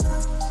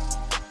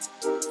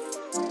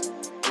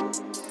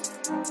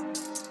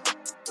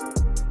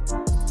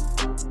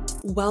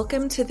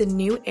Welcome to the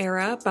New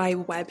Era by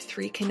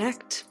Web3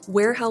 Connect.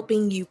 We're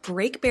helping you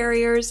break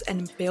barriers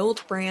and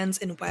build brands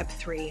in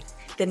Web3,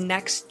 the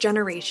next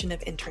generation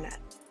of internet.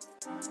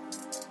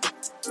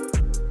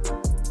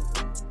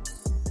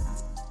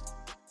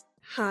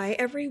 Hi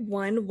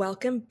everyone,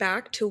 welcome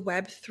back to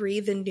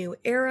Web3 The New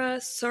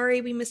Era.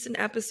 Sorry we missed an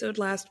episode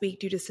last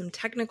week due to some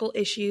technical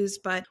issues,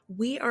 but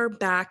we are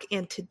back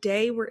and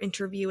today we're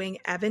interviewing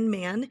Evan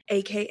Man,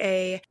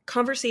 aka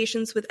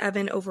Conversations with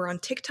Evan over on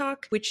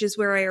TikTok, which is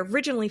where I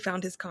originally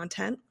found his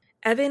content.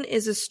 Evan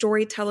is a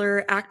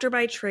storyteller, actor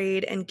by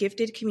trade, and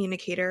gifted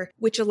communicator,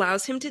 which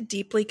allows him to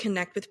deeply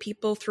connect with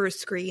people through a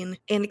screen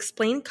and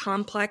explain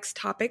complex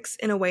topics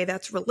in a way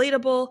that's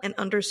relatable and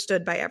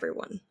understood by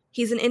everyone.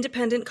 He's an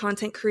independent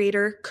content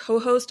creator,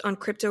 co-host on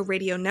Crypto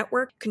Radio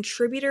Network,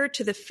 contributor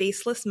to the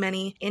Faceless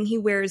Many, and he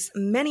wears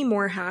many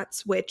more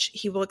hats, which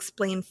he will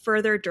explain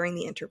further during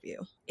the interview.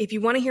 If you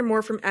want to hear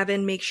more from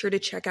Evan, make sure to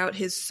check out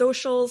his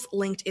socials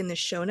linked in the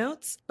show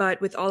notes.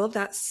 But with all of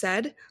that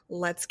said,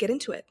 let's get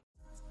into it.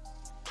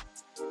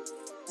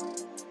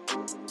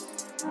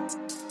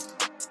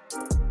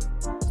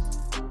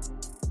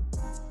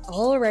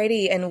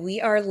 Alrighty, and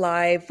we are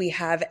live. We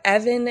have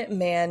Evan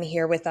Man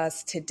here with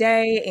us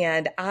today,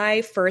 and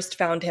I first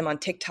found him on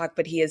TikTok,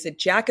 but he is a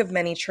jack of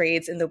many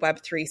trades in the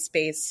Web3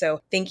 space. So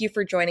thank you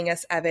for joining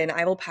us, Evan.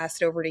 I will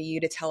pass it over to you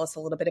to tell us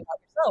a little bit about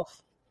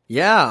yourself.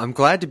 Yeah, I'm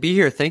glad to be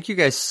here. Thank you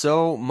guys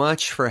so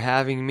much for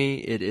having me.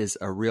 It is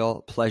a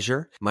real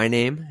pleasure. My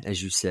name,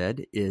 as you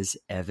said, is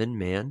Evan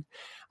Man.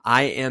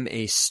 I am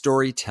a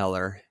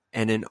storyteller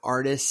and an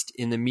artist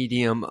in the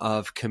medium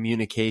of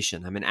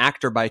communication. I'm an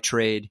actor by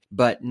trade,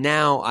 but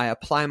now I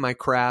apply my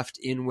craft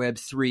in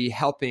Web3,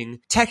 helping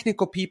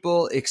technical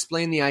people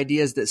explain the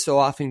ideas that so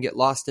often get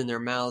lost in their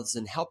mouths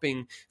and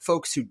helping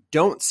folks who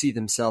don't see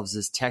themselves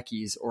as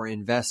techies or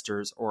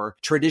investors or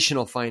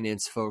traditional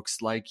finance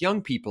folks like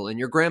young people and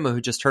your grandma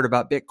who just heard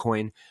about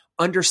Bitcoin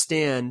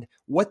understand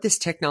what this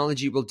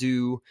technology will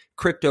do,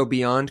 crypto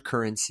beyond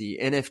currency,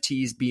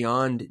 NFTs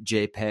beyond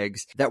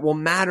JPEGs, that will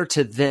matter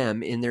to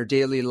them in their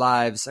daily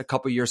lives a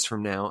couple years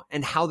from now,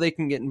 and how they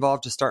can get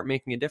involved to start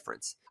making a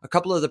difference. A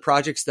couple of the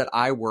projects that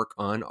I work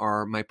on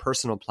are my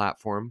personal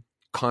platform,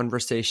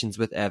 Conversations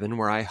with Evan,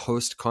 where I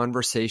host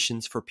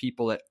conversations for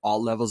people at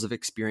all levels of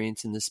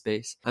experience in this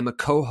space. I'm a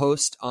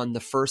co-host on the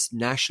first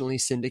nationally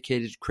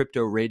syndicated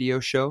crypto radio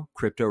show,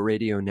 Crypto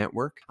Radio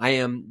Network. I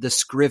am the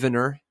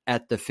scrivener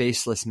at the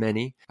Faceless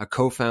Many, a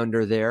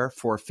co-founder there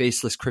for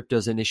Faceless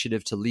Crypto's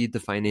initiative to lead the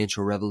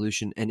financial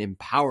revolution and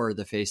empower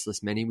the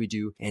Faceless Many. We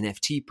do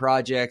NFT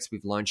projects.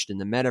 We've launched in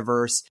the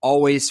metaverse,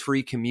 always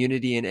free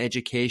community and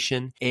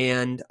education.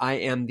 And I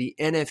am the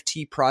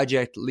NFT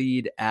project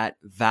lead at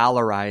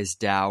Valorize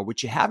DAO,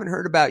 which you haven't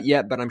heard about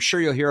yet, but I'm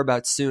sure you'll hear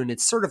about soon.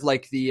 It's sort of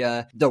like the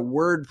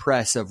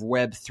WordPress of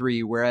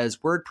Web3, whereas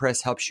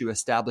WordPress helps you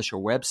establish a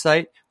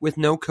website with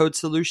no-code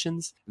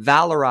solutions.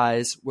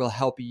 Valorize will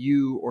help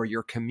you or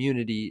your community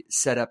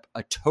set up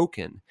a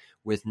token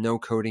with no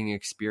coding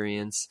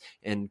experience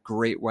and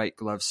great white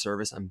glove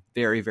service. I'm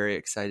very, very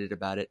excited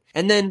about it.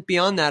 And then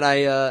beyond that,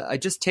 I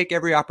just take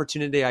every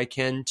opportunity I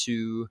can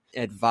to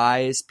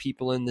advise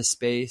people in the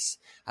space.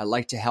 I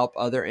like to help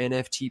other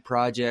NFT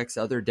projects,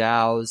 other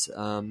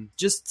DAOs,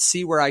 just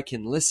see where I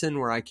can listen,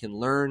 where I can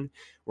learn,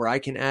 where I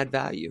can add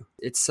value.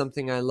 It's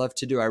something I love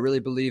to do. I really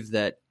believe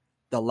that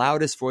the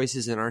loudest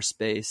voices in our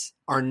space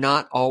are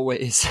not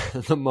always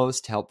the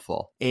most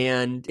helpful.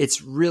 And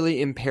it's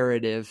really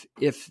imperative,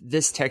 if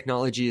this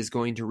technology is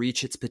going to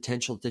reach its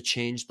potential to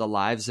change the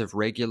lives of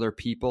regular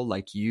people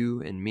like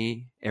you and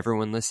me,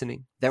 everyone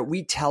listening, that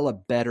we tell a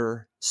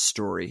better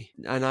story.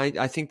 And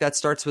I think that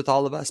starts with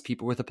all of us,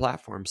 people with a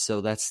platform. So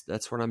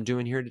that's what I'm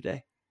doing here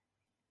today.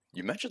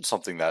 You mentioned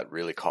something that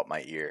really caught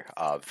my ear,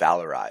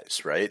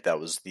 Valorize, right? That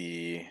was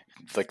the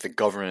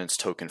governance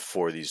token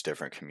for these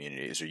different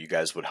communities, or you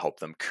guys would help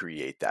them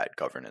create that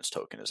governance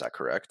token. Is that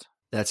correct?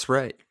 That's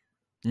right.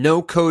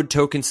 No code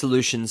token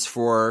solutions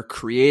for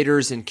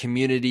creators and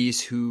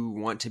communities who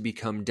want to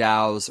become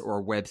DAOs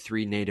or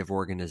Web3 native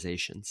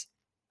organizations.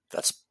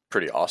 That's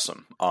pretty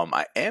awesome.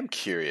 I am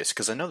curious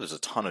because I know there's a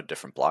ton of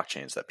different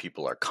blockchains that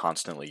people are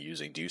constantly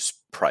using. Do you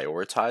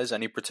prioritize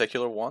any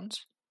particular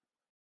ones?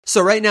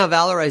 So right now,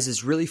 Valorize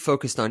is really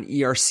focused on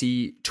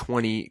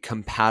ERC20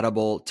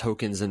 compatible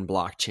tokens and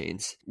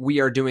blockchains. We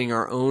are doing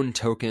our own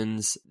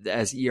tokens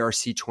as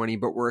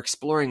ERC20, but we're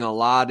exploring a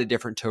lot of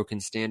different token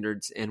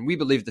standards, and we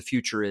believe the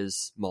future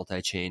is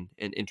multi-chain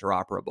and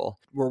interoperable.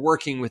 We're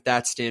working with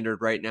that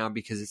standard right now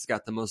because it's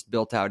got the most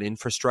built-out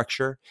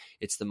infrastructure.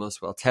 It's the most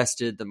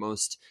well-tested, the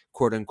most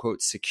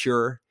quote-unquote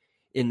secure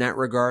in that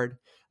regard.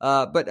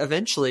 But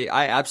eventually,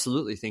 I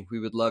absolutely think we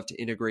would love to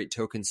integrate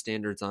token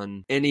standards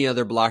on any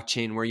other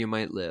blockchain where you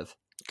might live.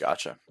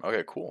 Gotcha.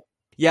 Okay, cool.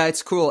 Yeah,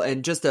 it's cool.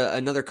 And just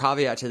another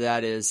caveat to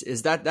that is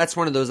that's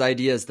one of those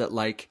ideas that,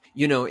 like,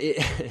 you know,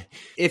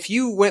 if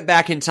you went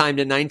back in time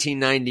to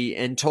 1990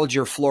 and told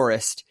your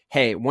florist,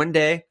 hey, one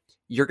day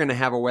you're going to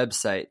have a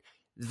website,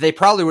 they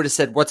probably would have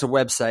said, what's a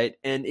website?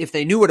 And if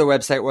they knew what a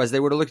website was, they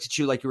would have looked at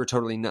you like you were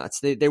totally nuts.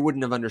 They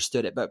wouldn't have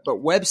understood it. But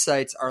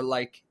websites are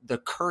like the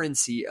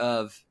currency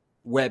of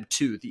Web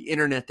 2, the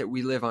internet that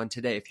we live on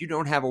today. If you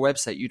don't have a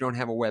website, you don't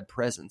have a web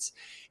presence.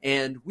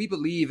 And we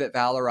believe at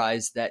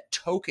Valorize that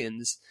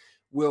tokens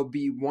will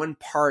be one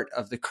part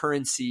of the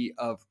currency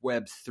of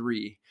Web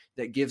 3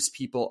 that gives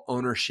people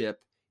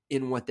ownership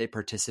in what they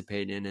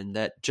participate in. And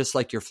that just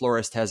like your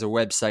florist has a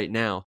website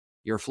now,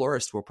 your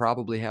florist will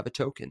probably have a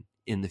token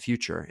in the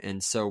future.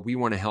 And so we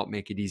want to help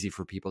make it easy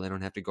for people. They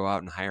don't have to go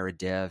out and hire a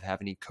dev, have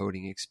any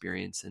coding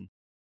experience,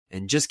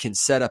 and just can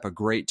set up a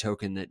great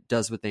token that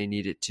does what they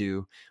need it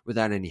to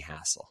without any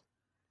hassle.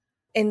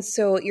 And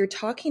so you're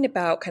talking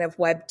about kind of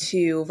Web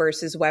 2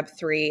 versus Web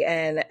 3.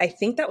 And I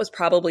think that was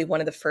probably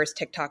one of the first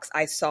TikToks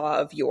I saw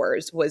of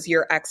yours was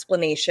your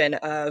explanation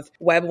of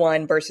Web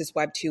 1 versus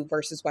Web 2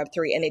 versus Web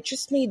 3. And it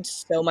just made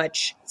so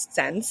much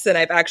sense. And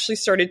I've actually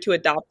started to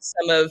adopt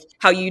some of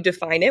how you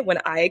define it when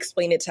I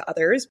explain it to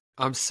others.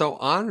 I'm so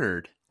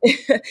honored.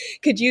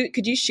 Could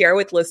you share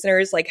with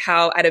listeners like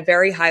how at a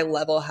very high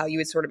level, how you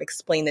would sort of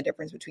explain the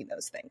difference between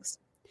those things?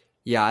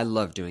 Yeah, I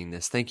love doing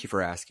this. Thank you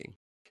for asking.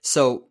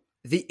 So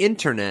the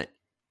internet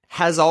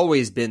has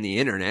always been the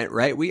internet,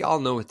 right? We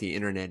all know what the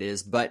internet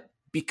is, but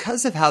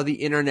because of how the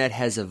internet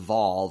has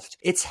evolved,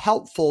 it's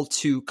helpful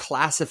to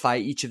classify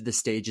each of the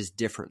stages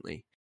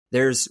differently.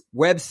 There's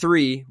Web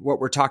 3, what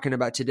we're talking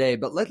about today,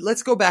 but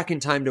let's go back in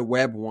time to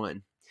Web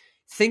 1.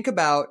 Think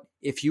about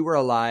if you were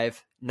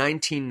alive,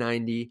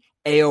 1990,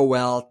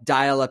 AOL,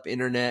 dial-up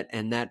internet,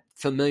 and that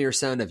familiar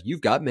sound of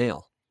you've got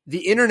mail.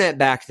 The internet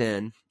back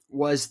then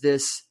was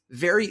this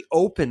very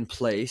open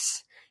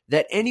place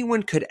that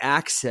anyone could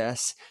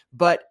access,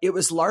 but it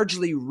was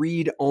largely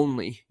read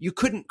only. You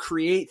couldn't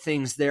create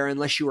things there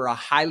unless you were a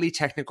highly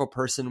technical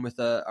person with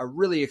a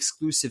really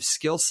exclusive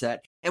skill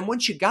set. And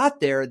once you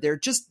got there, there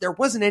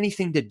wasn't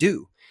anything to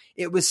do.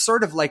 It was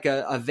sort of like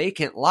a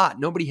vacant lot.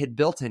 Nobody had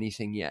built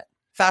anything yet.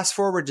 Fast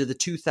forward to the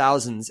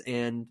 2000s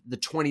and the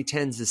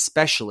 2010s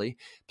especially,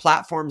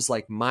 platforms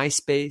like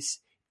MySpace,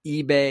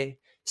 eBay,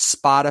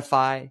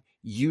 Spotify,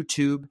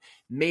 YouTube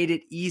made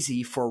it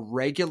easy for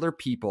regular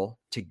people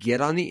to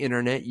get on the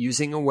internet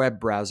using a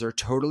web browser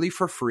totally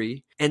for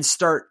free and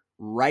start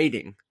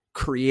writing,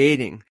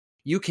 creating.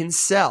 You can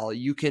sell,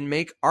 you can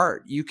make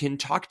art, you can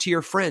talk to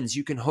your friends,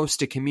 you can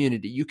host a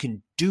community, you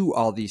can do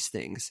all these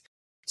things.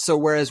 So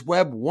whereas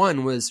Web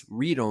 1 was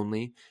read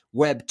only,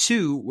 Web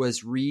 2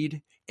 was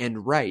read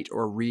and write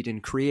or read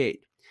and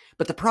create.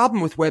 But the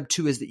problem with Web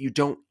 2 is that you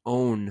don't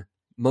own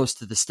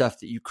most of the stuff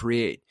that you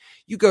create.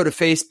 You go to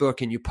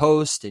Facebook and you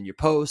post and you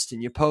post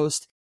and you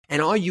post,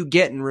 and all you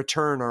get in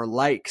return are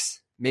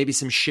likes, maybe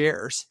some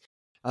shares.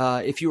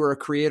 If you were a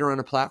creator on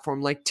a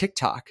platform like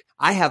TikTok,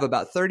 I have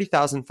about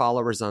 30,000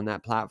 followers on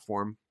that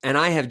platform, and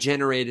I have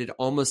generated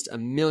almost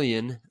 1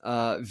 million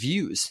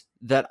views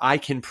that I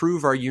can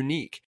prove are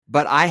unique.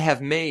 But I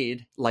have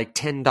made like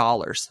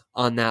 $10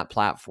 on that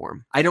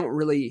platform. I don't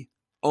really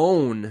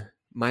own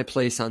my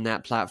place on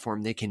that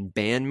platform. They can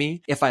ban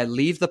me. If I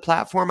leave the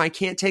platform, I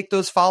can't take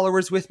those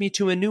followers with me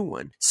to a new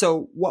one.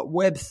 So what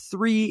Web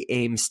 3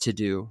 aims to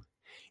do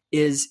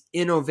is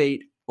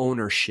innovate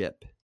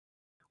ownership.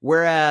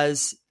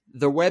 Whereas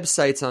the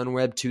websites on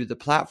Web 2, the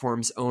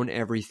platforms own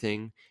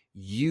everything.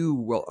 You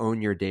will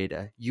own your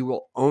data. You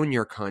will own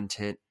your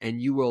content,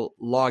 and you will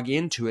log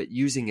into it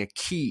using a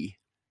key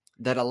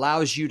that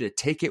allows you to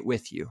take it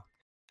with you.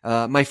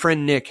 My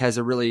friend Nick has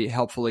a really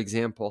helpful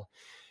example.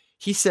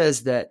 He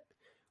says that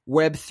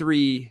Web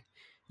 3,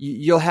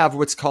 you'll have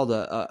what's called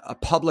a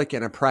public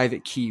and a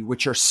private key,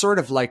 which are sort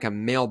of like a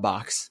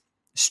mailbox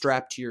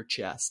strapped to your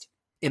chest.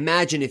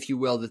 Imagine, if you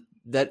will,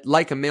 that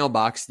like a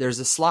mailbox, there's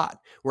a slot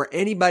where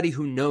anybody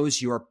who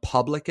knows your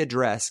public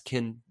address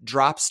can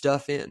drop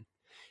stuff in.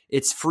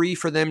 It's free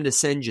for them to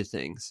send you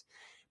things.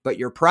 But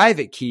your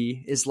private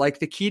key is like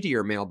the key to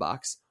your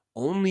mailbox.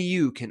 Only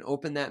you can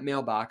open that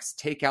mailbox,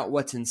 take out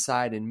what's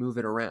inside, and move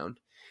it around.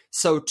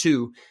 So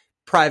too,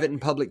 private and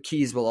public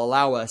keys will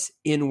allow us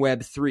in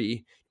Web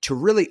 3 to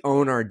really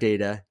own our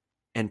data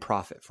and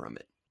profit from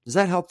it. Is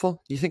that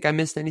helpful? Do you think I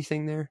missed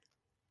anything there?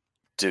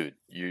 Dude,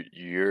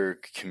 your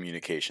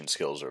communication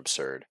skills are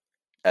absurd.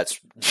 That's,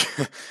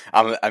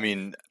 I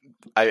mean,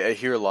 I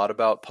hear a lot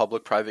about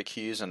public-private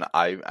keys, and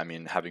I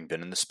mean, having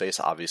been in the space,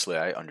 obviously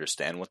I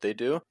understand what they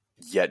do.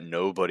 Yet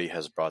nobody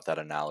has brought that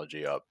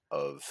analogy up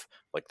of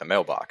like the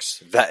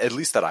mailbox, that at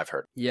least that I've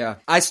heard. Yeah,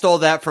 I stole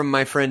that from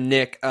my friend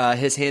Nick.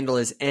 His handle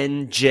is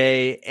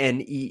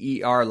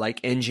NJNEER, like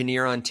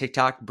engineer on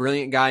TikTok.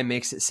 Brilliant guy,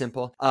 makes it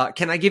simple.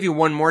 Can I give you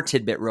one more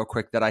tidbit real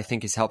quick that I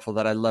think is helpful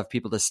that I love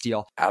people to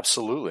steal?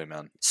 Absolutely,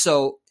 man.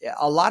 So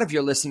a lot of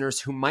your listeners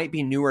who might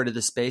be newer to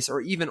the space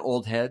or even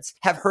old heads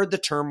have heard the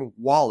term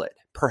wallet,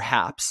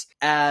 perhaps,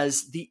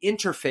 as the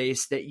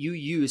interface that you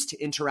use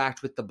to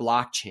interact with the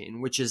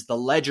blockchain, which is the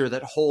ledger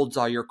that holds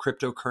all your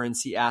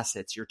cryptocurrency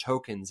assets, your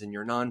tokens and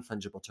your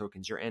non-fungible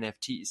tokens, your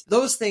NFTs.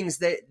 Those things,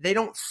 they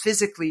don't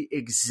physically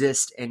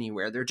exist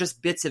anywhere. They're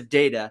just bits of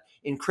data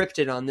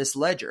encrypted on this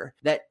ledger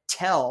that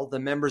tell the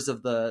members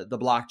of the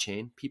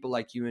blockchain, people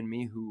like you and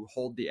me who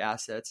hold the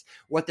assets,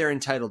 what they're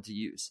entitled to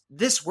use.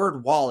 This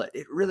word wallet,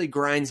 it really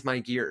grinds my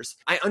gears.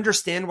 I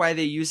understand why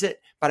they use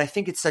it, but I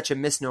think it's such a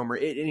misnomer.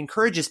 It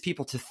encourages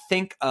people to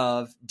think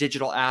of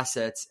digital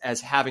assets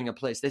as having a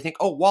place. They think,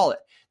 oh, wallet,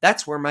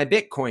 that's where my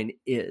Bitcoin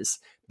is.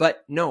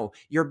 But no,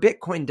 your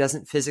Bitcoin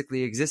doesn't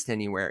physically exist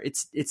anywhere.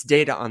 It's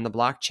data on the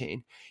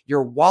blockchain.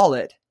 Your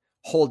wallet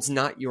holds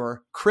not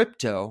your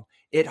crypto,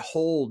 it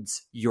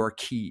holds your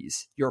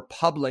keys. Your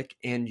public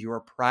and your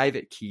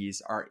private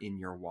keys are in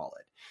your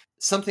wallet.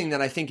 Something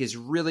that I think is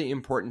really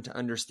important to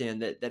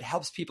understand that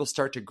helps people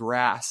start to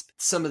grasp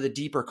some of the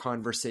deeper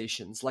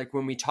conversations, like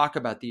when we talk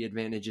about the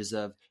advantages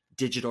of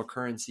digital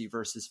currency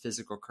versus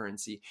physical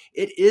currency.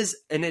 It is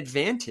an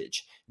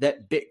advantage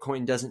that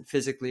Bitcoin doesn't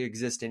physically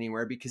exist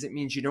anywhere because it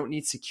means you don't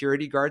need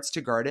security guards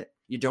to guard it.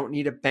 You don't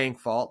need a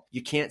bank vault.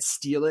 You can't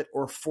steal it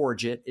or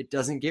forge it. It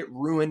doesn't get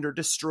ruined or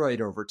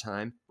destroyed over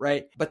time,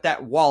 right? But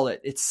that wallet,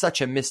 it's such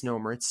a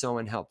misnomer. It's so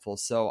unhelpful.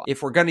 So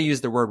if we're going to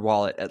use the word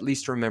wallet, at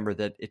least remember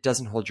that it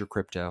doesn't hold your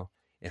crypto.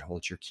 It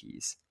holds your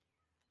keys.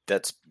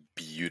 That's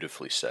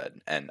beautifully said.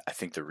 And I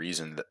think the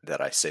reason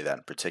that I say that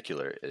in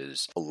particular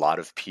is a lot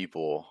of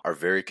people are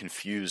very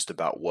confused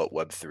about what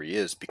Web3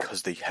 is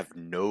because they have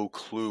no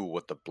clue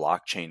what the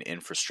blockchain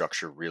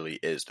infrastructure really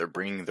is. They're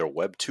bringing their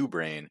Web2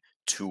 brain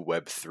to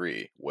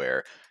Web3,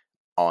 where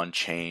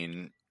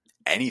on-chain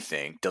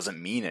anything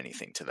doesn't mean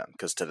anything to them,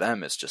 because to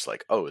them it's just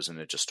like, oh, isn't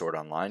it just stored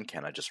online?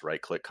 Can I just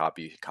right click,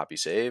 copy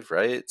save,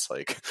 right? It's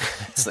like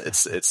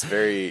it's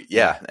very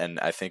and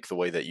I think the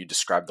way that you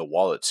describe the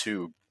wallet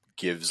too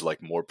gives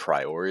like more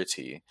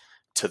priority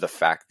to the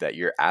fact that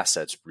your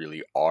assets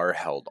really are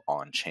held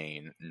on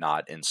chain,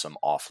 not in some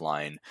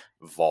offline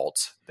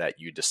vault that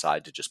you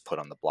decide to just put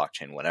on the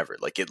blockchain whenever.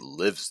 Like, it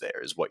lives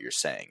there is what you're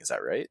saying. Is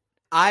that right?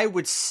 I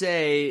would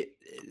say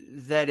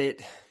that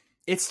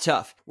it's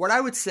tough. What I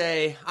would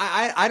say,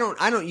 I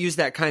don't use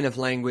that kind of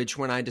language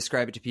when I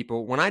describe it to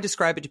people. When I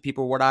describe it to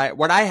people, what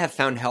I have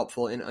found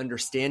helpful in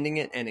understanding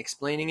it and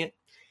explaining it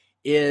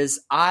is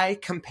I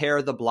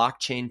compare the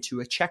blockchain to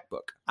a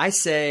checkbook. I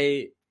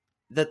say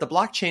that the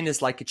blockchain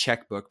is like a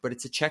checkbook, but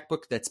it's a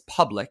checkbook that's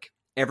public.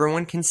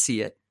 Everyone can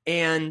see it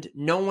and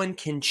no one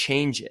can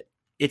change it.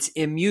 It's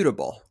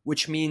immutable,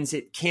 which means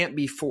it can't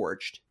be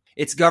forged.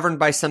 It's governed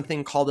by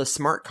something called a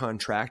smart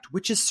contract,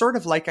 which is sort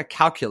of like a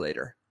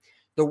calculator.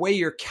 The way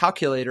your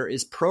calculator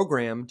is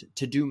programmed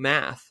to do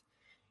math,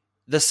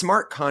 the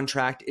smart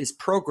contract is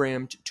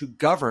programmed to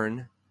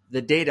govern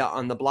the data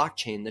on the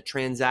blockchain, the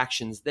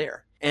transactions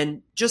there.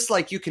 And just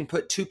like you can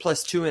put 2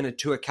 + 2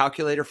 into a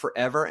calculator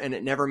forever and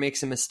it never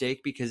makes a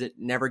mistake because it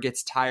never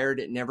gets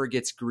tired, it never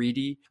gets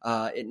greedy,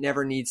 it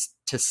never needs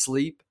to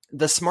sleep,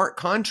 the smart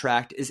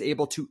contract is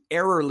able to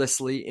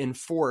errorlessly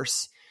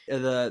enforce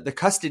the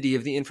custody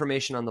of the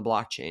information on the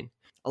blockchain.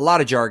 A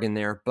lot of jargon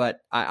there,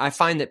 but I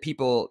find that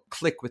people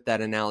click with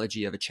that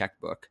analogy of a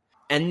checkbook.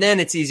 And then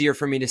it's easier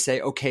for me to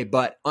say, okay,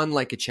 but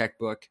unlike a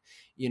checkbook,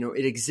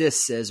 it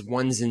exists as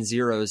ones and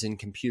zeros in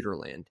computer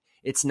land.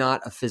 It's not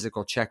a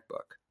physical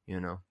checkbook,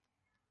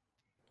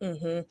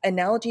 Mm-hmm.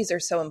 Analogies are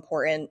so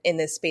important in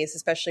this space,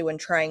 especially when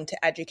trying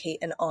to educate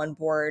and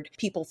onboard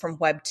people from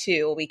Web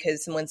 2,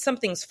 because when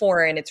something's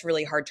foreign, it's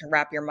really hard to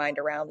wrap your mind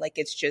around. Like,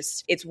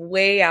 it's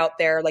way out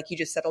there. Like you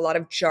just said, a lot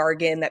of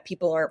jargon that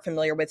people aren't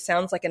familiar with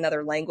sounds like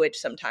another language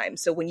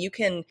sometimes. So when you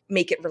can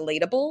make it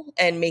relatable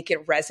and make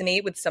it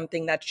resonate with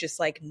something that's just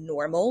like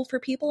normal for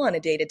people on a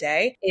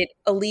day-to-day, it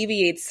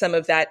alleviates some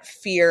of that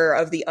fear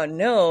of the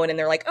unknown. And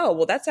they're like, oh,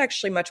 well, that's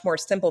actually much more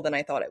simple than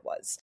I thought it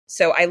was.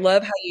 So I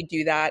love how you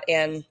do that.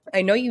 And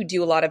I know you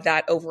do a lot of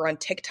that over on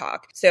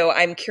TikTok. So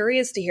I'm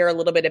curious to hear a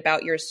little bit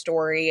about your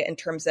story in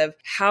terms of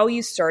how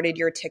you started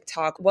your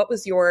TikTok. What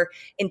was your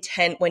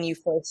intent when you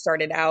first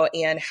started out?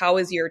 And how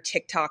has your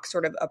TikTok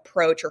sort of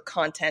approach or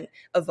content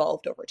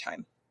evolved over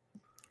time?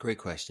 Great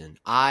question.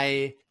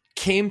 I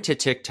came to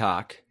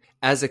TikTok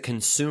as a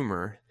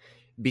consumer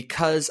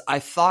because I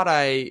thought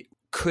I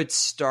could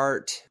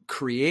start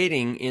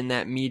creating in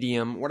that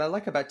medium. What I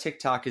like about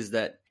TikTok is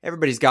that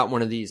everybody's got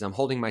one of these. I'm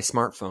holding my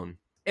smartphone.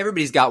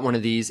 Everybody's got one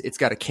of these. It's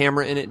got a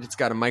camera in it. It's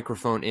got a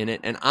microphone in it.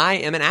 And I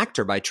am an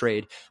actor by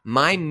trade.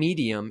 My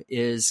medium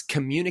is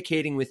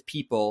communicating with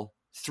people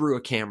through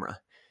a camera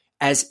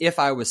as if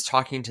I was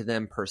talking to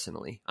them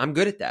personally. I'm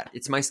good at that.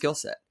 It's my skill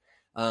set.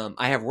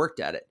 I have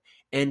worked at it.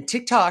 And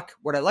TikTok,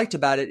 what I liked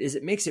about it is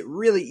it makes it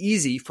really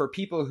easy for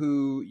people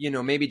who,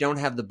 maybe don't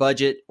have the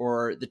budget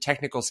or the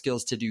technical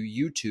skills to do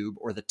YouTube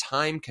or the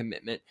time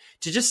commitment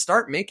to just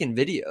start making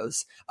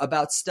videos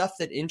about stuff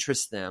that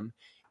interests them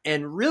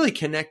and really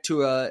connect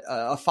to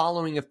a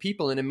following of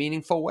people in a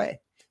meaningful way.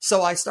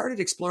 So I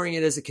started exploring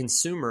it as a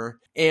consumer.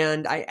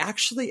 And I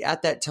actually,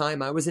 at that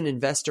time, I was an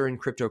investor in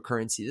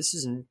cryptocurrency. This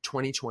is in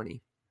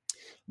 2020.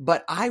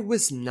 But I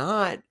was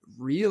not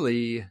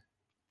really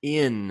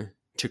into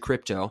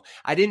crypto.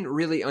 I didn't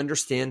really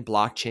understand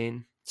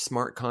blockchain,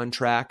 smart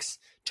contracts,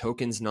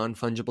 tokens,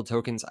 non-fungible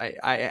tokens.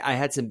 I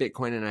had some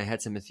Bitcoin and I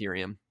had some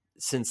Ethereum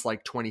since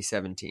like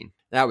 2017.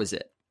 That was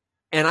it.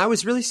 And I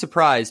was really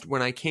surprised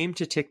when I came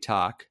to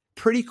TikTok.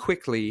 Pretty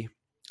quickly,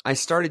 I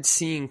started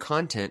seeing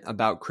content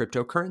about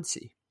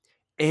cryptocurrency.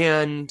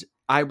 And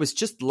I was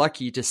just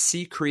lucky to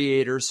see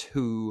creators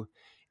who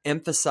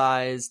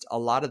emphasized a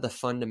lot of the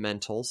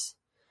fundamentals.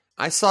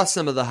 I saw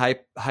some of the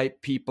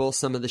hype people,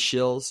 some of the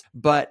shills,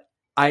 but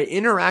I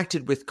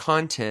interacted with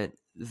content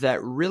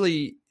that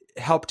really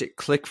helped it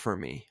click for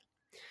me.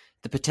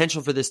 The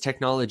potential for this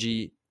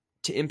technology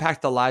to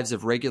impact the lives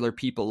of regular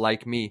people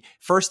like me,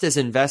 first as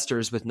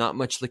investors with not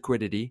much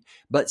liquidity,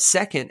 but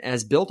second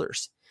as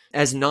builders,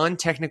 as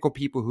non-technical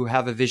people who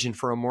have a vision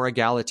for a more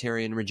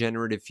egalitarian,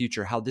 regenerative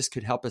future, how this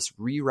could help us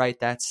rewrite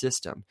that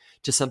system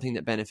to something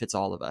that benefits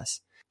all of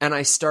us. And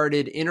I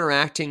started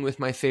interacting with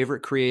my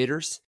favorite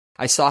creators.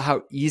 I saw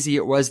how easy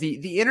it was.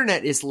 The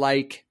internet is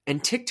like,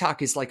 and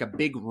TikTok is like a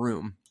big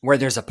room where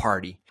there's a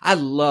party. I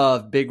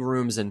love big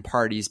rooms and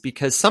parties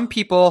because some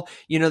people,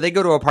 they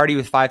go to a party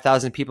with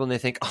 5,000 people and they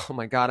think, oh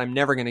my God, I'm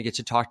never going to get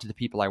to talk to the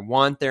people I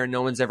want there.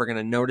 No one's ever going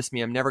to notice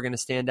me. I'm never going to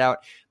stand out.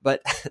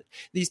 But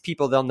these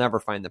people, they'll never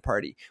find the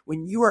party.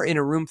 When you are in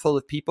a room full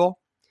of people,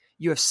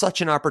 you have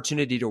such an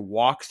opportunity to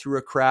walk through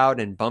a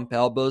crowd and bump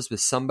elbows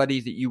with somebody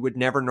that you would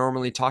never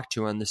normally talk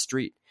to on the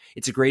street.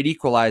 It's a great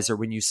equalizer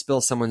when you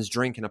spill someone's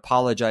drink and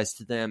apologize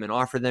to them and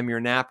offer them your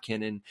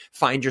napkin and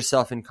find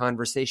yourself in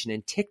conversation.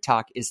 And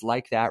TikTok is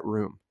like that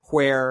room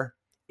where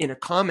in a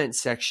comment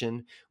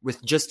section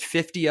with just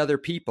 50 other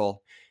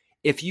people,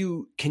 if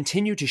you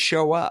continue to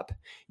show up,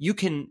 you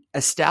can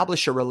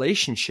establish a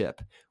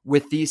relationship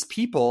with these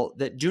people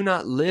that do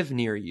not live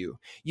near you.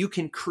 You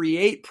can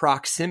create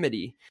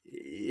proximity.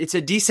 It's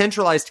a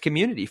decentralized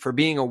community for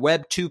being a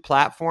Web 2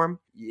 platform.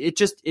 It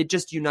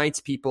just unites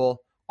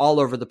people all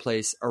over the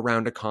place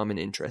around a common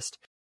interest.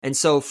 And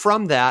so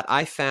from that,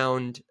 I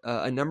found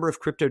a number of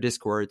crypto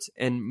discords,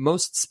 and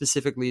most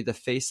specifically the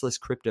Faceless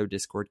Crypto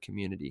Discord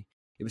community.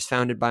 It was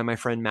founded by my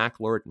friend Mac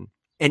Lorton.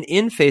 And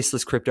in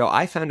Faceless Crypto,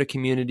 I found a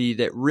community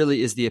that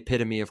really is the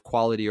epitome of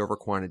quality over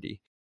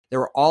quantity. There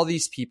were all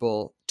these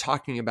people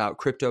talking about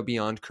crypto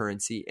beyond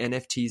currency,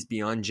 NFTs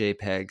beyond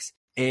JPEGs.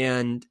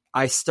 And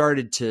I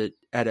started to,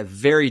 at a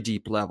very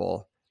deep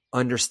level,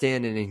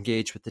 understand and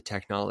engage with the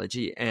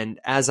technology. And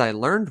as I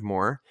learned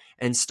more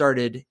and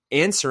started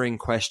answering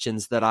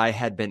questions that I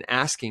had been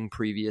asking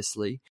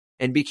previously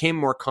and became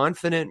more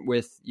confident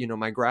with,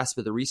 my grasp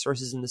of the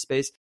resources in the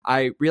space,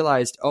 I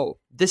realized,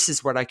 this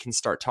is what I can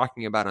start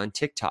talking about on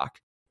TikTok,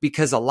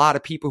 because a lot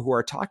of people who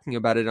are talking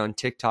about it on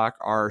TikTok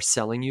are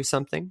selling you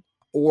something,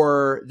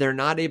 or they're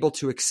not able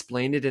to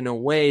explain it in a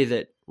way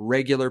that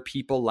regular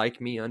people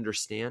like me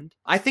understand.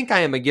 I think I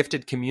am a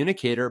gifted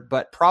communicator,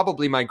 but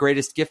probably my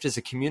greatest gift as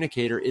a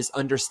communicator is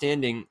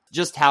understanding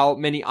just how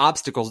many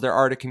obstacles there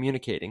are to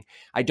communicating.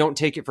 I don't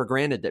take it for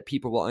granted that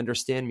people will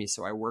understand me,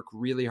 so I work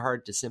really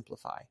hard to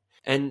simplify.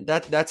 And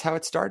that's how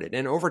it started.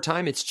 And over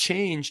time, it's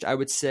changed. I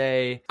would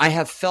say I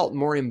have felt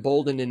more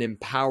emboldened and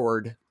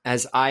empowered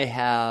as I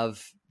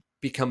have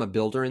become a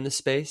builder in this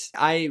space.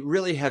 I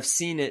really have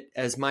seen it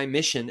as my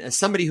mission, as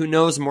somebody who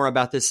knows more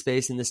about this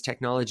space and this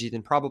technology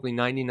than probably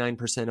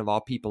 99% of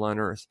all people on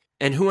Earth,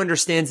 and who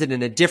understands it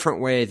in a different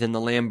way than the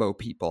Lambo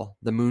people,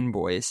 the Moon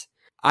Boys.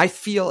 I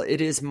feel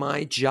it is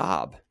my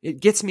job.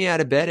 It gets me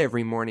out of bed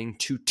every morning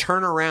to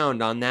turn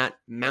around on that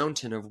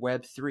mountain of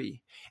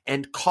Web3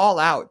 and call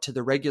out to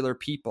the regular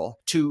people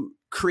to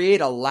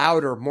create a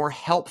louder, more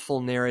helpful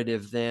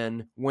narrative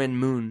than When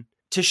Moon,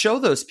 to show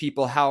those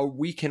people how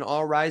we can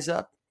all rise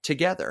up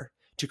together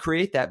to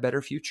create that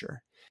better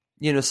future.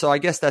 So I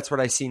guess that's what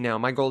I see now.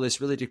 My goal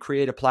is really to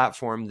create a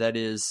platform that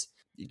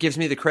gives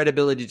me the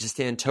credibility to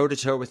stand toe to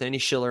toe with any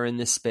shiller in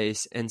this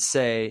space and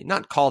say,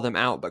 not call them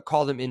out, but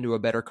call them into a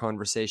better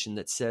conversation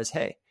that says,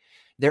 hey,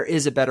 there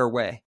is a better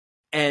way.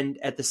 And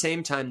at the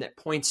same time, that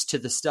points to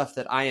the stuff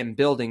that I am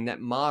building that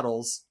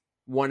models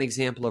one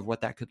example of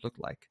what that could look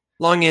like.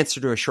 Long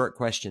answer to a short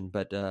question,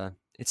 but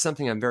it's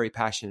something I'm very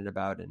passionate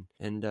about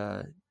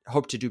and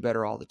hope to do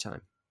better all the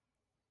time.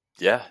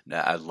 Yeah,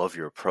 I love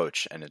your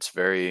approach, and it's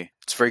very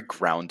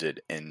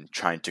grounded in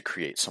trying to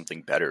create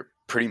something better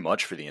pretty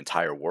much for the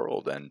entire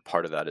world, and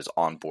part of that is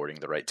onboarding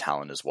the right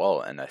talent as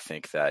well. And I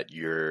think that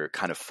your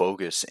kind of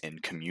focus in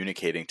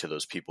communicating to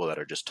those people that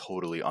are just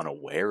totally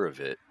unaware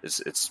of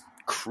it's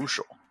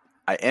crucial.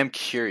 I am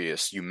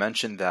curious, you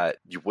mentioned that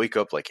you wake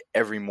up like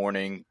every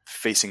morning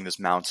facing this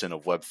mountain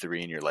of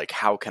Web3 and you're like,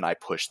 how can I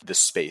push this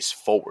space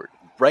forward?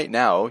 Right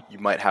now, you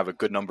might have a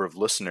good number of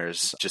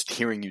listeners just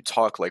hearing you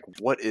talk. Like,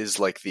 what is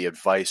like the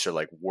advice or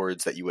like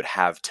words that you would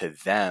have to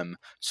them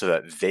so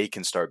that they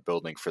can start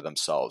building for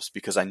themselves?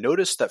 Because I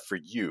noticed that for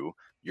you,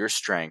 your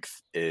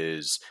strength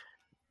is,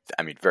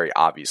 very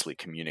obviously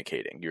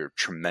communicating. You're a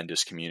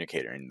tremendous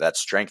communicator, and that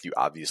strength you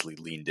obviously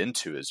leaned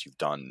into as you've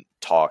done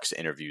talks,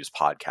 interviews,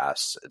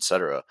 podcasts,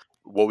 etc.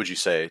 What would you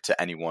say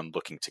to anyone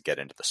looking to get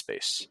into the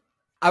space?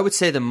 I would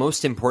say the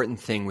most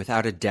important thing,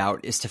 without a doubt,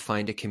 is to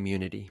find a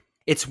community.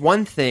 It's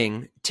one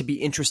thing to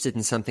be interested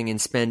in something and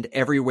spend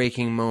every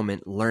waking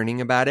moment learning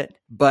about it,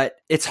 but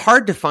it's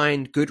hard to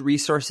find good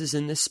resources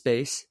in this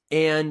space,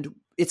 and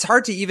it's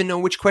hard to even know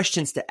which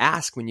questions to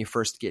ask when you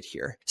first get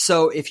here.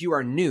 So if you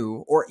are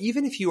new, or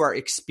even if you are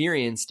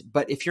experienced,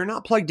 but if you're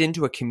not plugged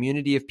into a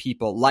community of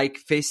people like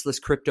Faceless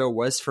Crypto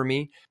was for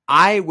me,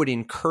 I would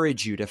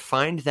encourage you to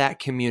find that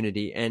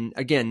community. And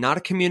again, not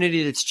a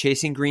community that's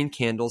chasing green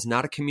candles,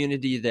 not a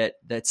community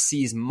that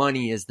sees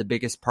money as the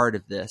biggest part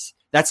of this.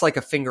 That's like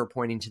a finger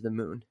pointing to the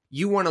moon.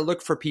 You want to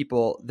look for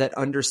people that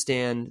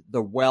understand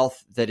the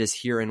wealth that is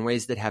here in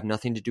ways that have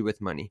nothing to do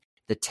with money,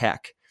 the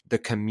tech, the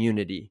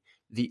community,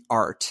 the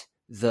art,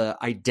 the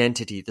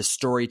identity, the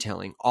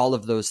storytelling, all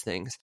of those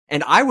things.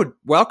 And I would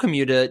welcome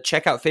you to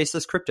check out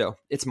Faceless Crypto.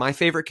 It's my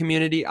favorite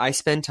community. I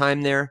spend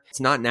time there. It's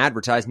not an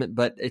advertisement,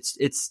 but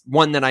it's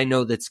one that I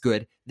know that's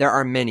good. There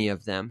are many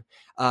of them.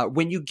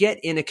 When you get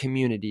in a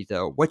community,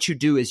 though, what you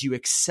do is you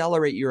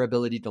accelerate your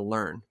ability to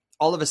learn.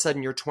 All of a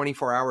sudden, your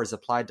 24 hours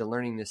applied to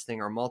learning this thing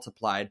are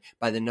multiplied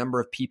by the number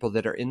of people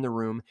that are in the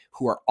room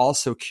who are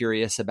also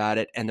curious about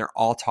it, and they're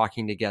all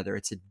talking together.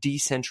 It's a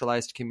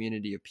decentralized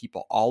community of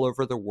people all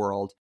over the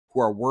world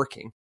who are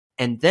working.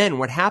 And then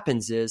what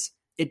happens is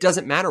it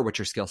doesn't matter what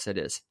your skill set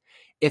is.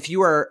 If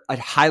you are a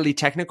highly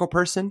technical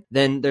person,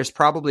 then there's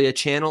probably a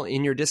channel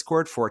in your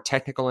Discord for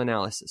technical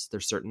analysis.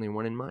 There's certainly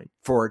one in mine.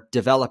 For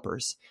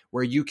developers,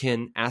 where you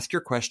can ask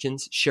your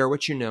questions, share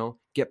what you know,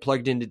 get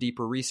plugged into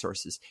deeper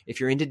resources. If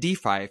you're into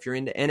DeFi, if you're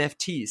into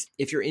NFTs,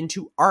 if you're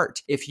into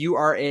art, if you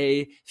are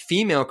a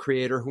female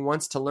creator who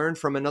wants to learn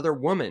from another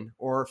woman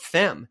or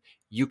femme,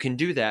 you can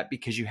do that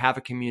because you have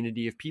a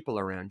community of people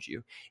around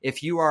you.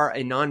 If you are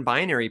a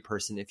non-binary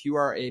person, if you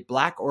are a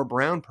Black or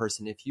brown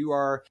person, if you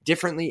are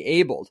differently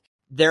abled,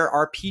 there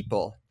are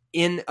people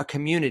in a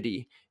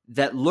community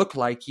that look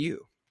like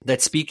you,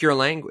 that speak your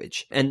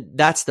language. And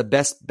that's the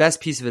best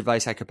piece of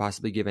advice I could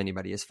possibly give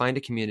anybody is find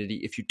a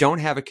community. If you don't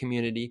have a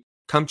community,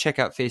 come check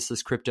out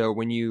Faceless Crypto.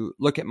 When you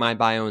look at my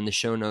bio in the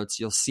show notes,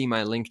 you'll see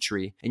my link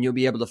tree and you'll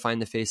be able to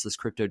find the Faceless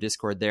Crypto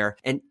Discord there.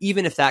 And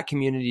even if that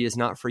community is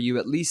not for you,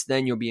 at least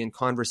then you'll be in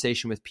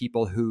conversation with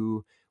people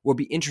who will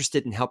be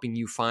interested in helping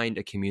you find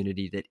a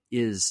community that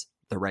is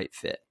the right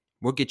fit.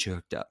 We'll get you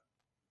hooked up.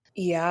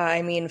 Yeah,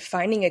 I mean,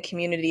 finding a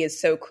community is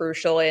so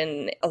crucial.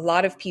 And a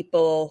lot of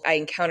people I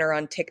encounter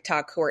on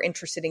TikTok who are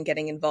interested in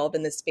getting involved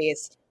in this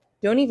space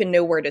don't even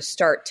know where to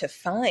start to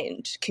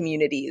find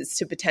communities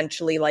to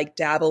potentially like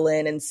dabble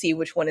in and see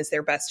which one is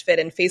their best fit.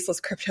 And Faceless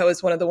Crypto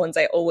is one of the ones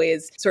I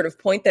always sort of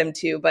point them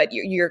to. But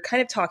you're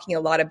kind of talking a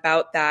lot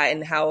about that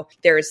and how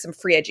there is some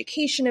free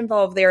education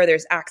involved there.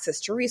 There's access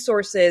to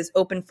resources,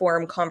 open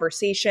forum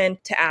conversation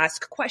to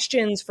ask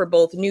questions for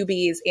both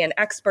newbies and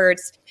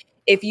experts.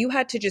 If you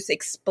had to just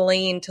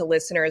explain to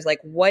listeners, like,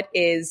 what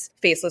is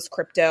Faceless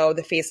Crypto,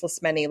 the Faceless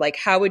Many, like,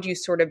 how would you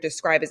sort of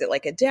describe, is it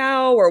like a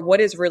DAO, or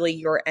what is really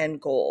your end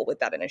goal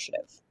with that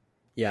initiative?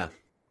 Yeah.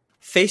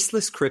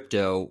 Faceless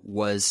Crypto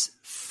was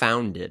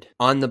founded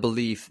on the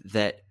belief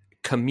that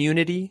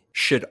community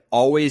should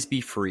always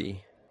be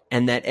free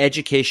and that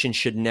education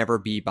should never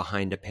be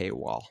behind a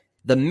paywall.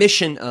 The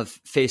mission of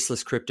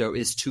Faceless Crypto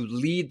is to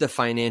lead the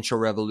financial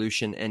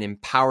revolution and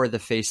empower the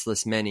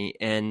faceless many.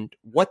 And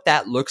what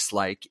that looks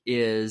like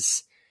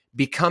is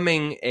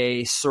becoming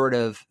a sort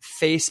of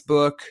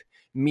Facebook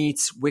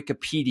meets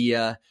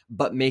Wikipedia,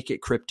 but make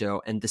it crypto.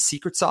 And the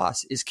secret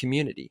sauce is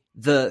community.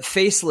 The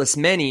Faceless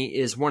Many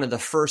is one of the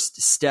first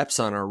steps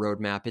on our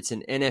roadmap. It's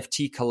an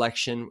NFT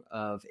collection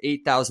of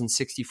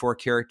 8,064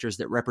 characters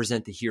that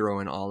represent the hero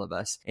in all of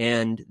us.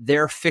 And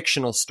their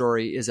fictional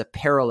story is a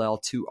parallel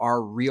to our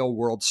real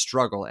world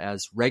struggle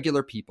as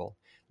regular people,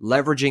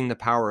 leveraging the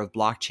power of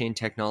blockchain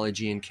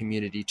technology and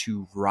community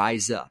to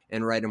rise up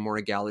and write a more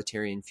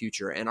egalitarian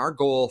future. And our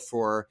goal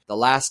for the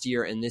last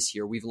year and this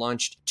year, we've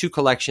launched 2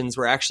 collections.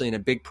 We're actually in a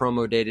big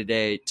promo day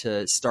today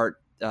to start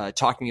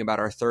talking about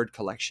our 3rd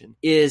collection,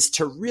 is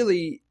to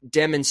really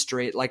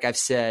demonstrate, like I've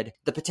said,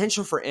 the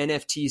potential for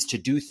NFTs to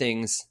do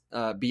things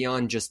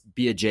beyond just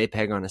be a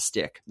JPEG on a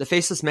stick. The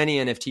Faceless Many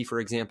NFT, for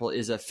example,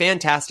 is a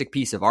fantastic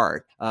piece of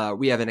art.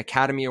 We have an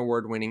Academy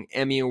Award-winning,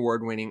 Emmy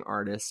Award-winning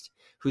artist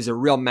who's a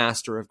real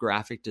master of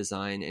graphic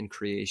design and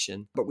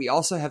creation. But we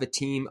also have a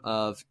team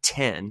of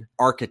 10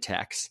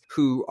 architects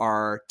who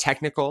are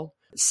technical,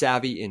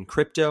 savvy in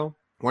crypto.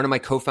 One of my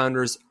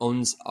co-founders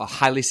owns a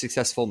highly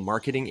successful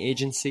marketing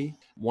agency.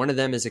 One of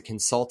them is a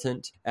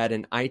consultant at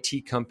an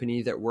IT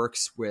company that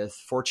works with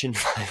Fortune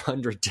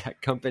 500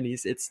 tech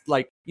companies. It's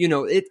like,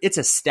 it's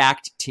a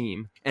stacked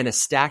team and a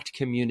stacked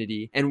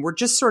community. And we're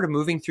just sort of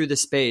moving through the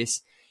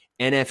space.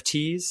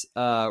 NFTs,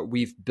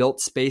 we've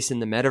built space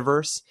in the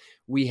metaverse.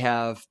 We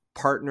have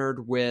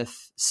partnered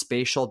with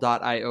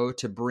Spatial.io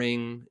to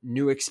bring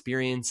new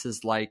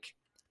experiences like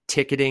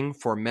ticketing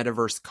for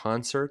metaverse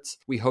concerts.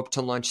 We hope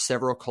to launch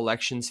several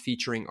collections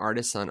featuring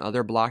artists on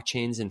other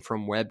blockchains and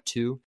from Web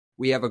 2.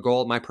 We have a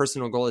goal. My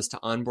personal goal is to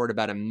onboard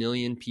about 1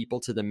 million people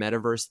to the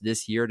metaverse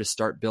this year to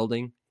start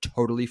building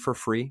totally for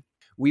free.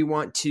 We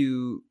want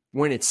to,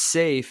 when it's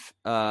safe,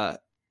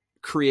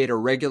 create a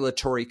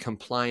regulatory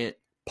compliant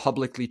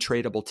publicly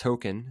tradable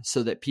token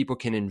so that people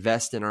can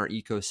invest in our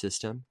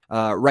ecosystem.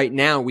 Right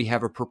now, we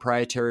have a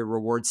proprietary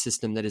reward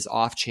system that is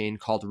off-chain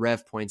called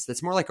Rev Points.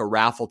 That's more like a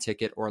raffle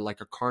ticket or like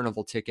a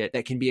carnival ticket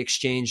that can be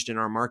exchanged in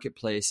our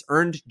marketplace,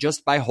 earned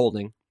just by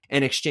holding,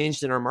 and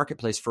exchanged in our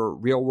marketplace for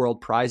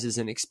real-world prizes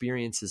and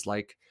experiences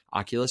like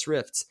Oculus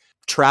Rifts,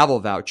 travel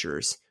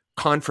vouchers,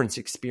 conference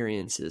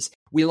experiences.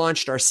 We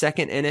launched our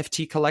second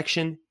NFT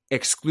collection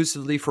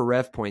exclusively for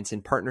Rev Points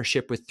in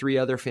partnership with 3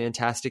 other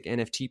fantastic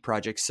NFT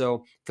projects.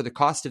 So for the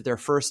cost of their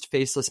first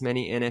Faceless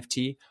Many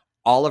NFT,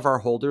 all of our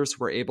holders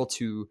were able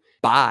to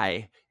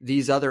buy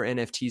these other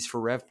NFTs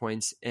for Rev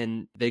Points,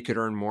 and they could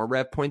earn more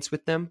Rev Points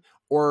with them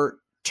or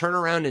turn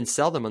around and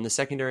sell them on the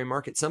secondary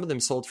market. Some of them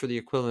sold for the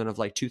equivalent of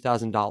like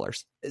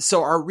 $2,000.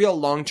 So our real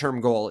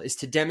long-term goal is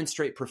to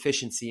demonstrate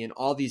proficiency in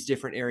all these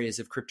different areas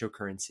of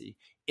cryptocurrency,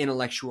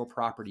 intellectual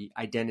property,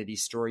 identity,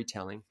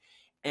 storytelling,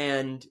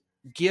 and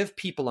give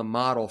people a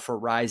model for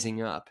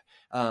rising up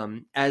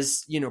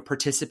as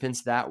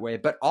participants that way,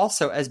 but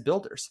also as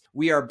builders.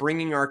 We are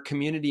bringing our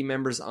community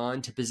members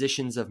on to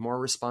positions of more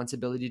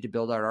responsibility to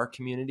build out our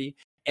community.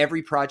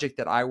 Every project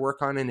that I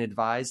work on and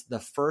advise, the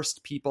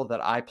first people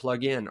that I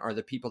plug in are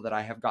the people that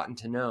I have gotten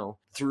to know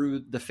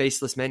through the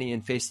Faceless Many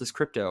and Faceless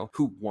Crypto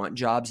who want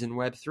jobs in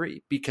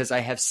Web3, because I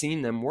have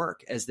seen them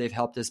work as they've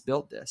helped us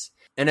build this.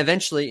 And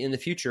eventually in the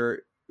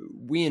future,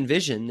 we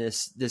envision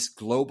this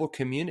global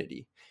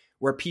community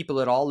where people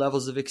at all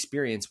levels of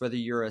experience, whether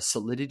you're a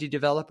Solidity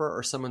developer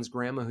or someone's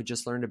grandma who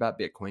just learned about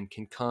Bitcoin,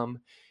 can come,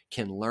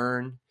 can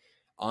learn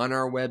on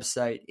our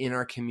website, in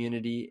our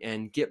community,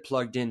 and get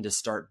plugged in to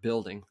start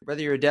building.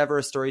 Whether you're a dev or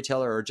a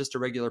storyteller or just a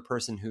regular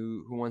person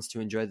who wants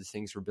to enjoy the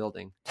things we're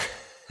building.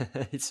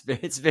 It's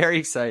very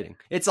exciting.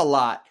 It's a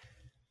lot.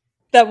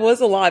 That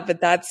was a lot, but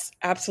that's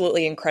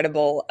absolutely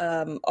incredible.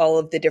 All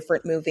of the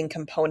different moving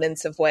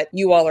components of what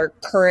you all are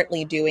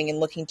currently doing and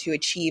looking to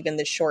achieve in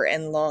the short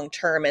and long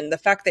term. And the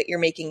fact that you're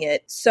making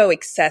it so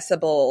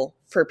accessible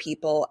for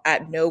people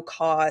at no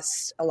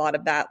cost, a lot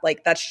of that,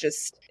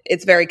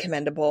 it's very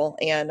commendable.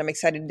 And I'm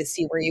excited to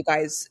see where you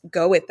guys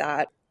go with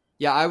that.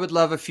 Yeah, I would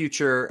love a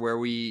future where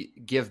we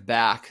give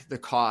back the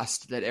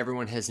cost that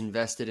everyone has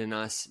invested in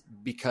us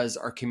because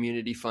our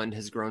community fund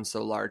has grown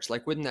so large.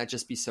 Like, wouldn't that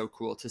just be so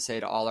cool to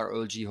say to all our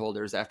OG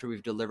holders after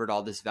we've delivered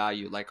all this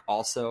value, like,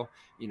 also,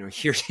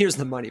 here's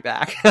the money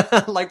back.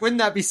 Like, wouldn't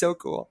that be so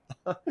cool?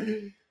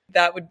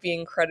 That would be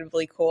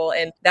incredibly cool.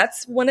 And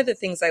that's one of the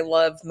things I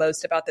love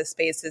most about this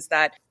space is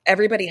that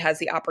everybody has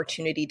the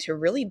opportunity to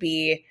really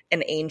be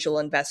an angel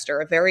investor,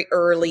 a very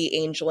early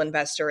angel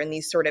investor in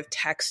these sort of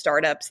tech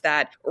startups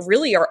that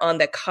really are on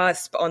the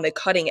cusp, on the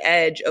cutting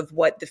edge of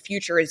what the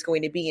future is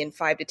going to be in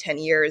 5 to 10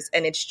 years.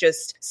 And it's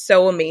just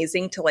so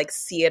amazing to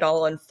see it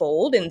all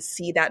unfold and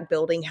see that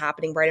building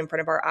happening right in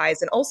front of our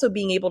eyes, and also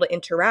being able to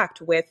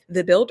interact with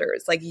the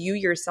builders. Like, you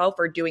yourself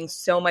are doing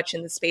so much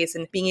in the space,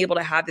 and being able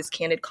to have this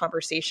candid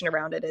conversation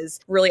around it is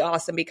really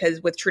awesome,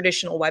 because with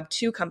traditional Web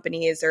 2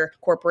 companies or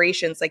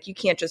corporations, you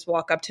can't just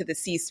walk up to the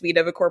C-suite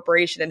of a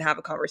corporation and have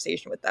a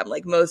conversation with them.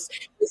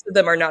 Most of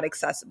them are not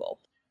accessible.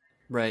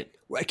 Right.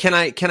 Can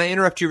I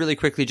interrupt you really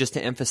quickly just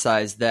to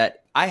emphasize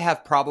that I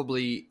have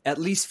probably at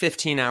least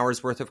 15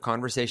 hours worth of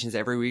conversations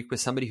every week with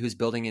somebody who's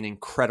building an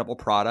incredible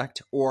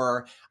product,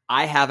 or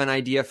I have an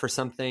idea for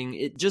something.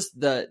 It just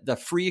the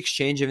free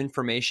exchange of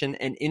information,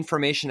 and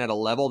information at a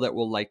level that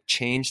will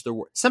change the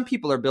world. Some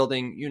people are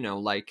building,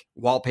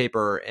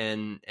 wallpaper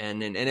and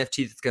an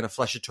NFT that's going to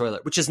flush a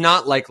toilet, which is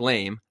not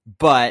lame,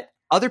 but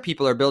other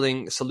people are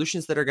building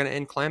solutions that are going to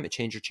end climate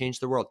change or change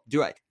the world.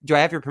 Do I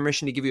have your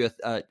permission to give you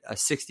a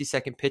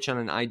 60-second pitch on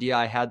an idea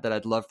I had that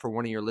I'd love for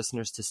one of your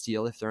listeners to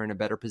steal if they're in a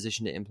better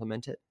position to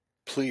implement it?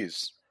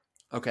 Please.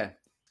 Okay.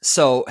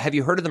 So have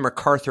you heard of the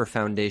MacArthur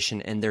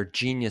Foundation and their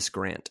Genius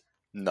Grant?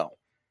 No.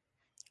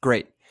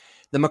 Great.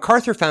 The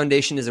MacArthur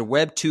Foundation is a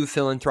Web 2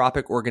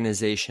 philanthropic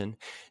organization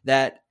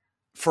that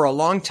for a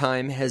long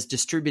time has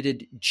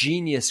distributed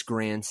Genius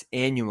Grants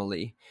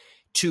annually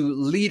to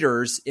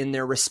leaders in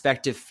their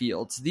respective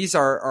fields. These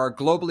are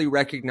globally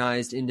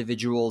recognized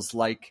individuals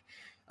like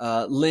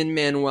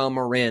Lin-Manuel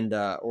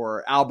Miranda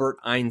or Albert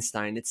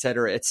Einstein, et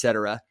cetera, et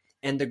cetera.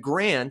 And the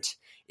grant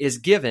is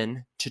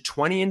given to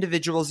 20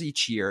 individuals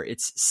each year.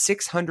 It's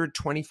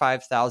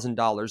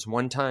 $625,000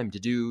 one time to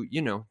do,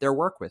 their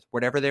work with,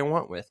 whatever they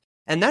want with.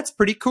 And that's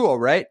pretty cool,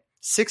 right?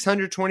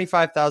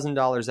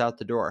 $625,000 out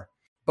the door.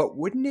 But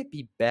wouldn't it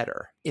be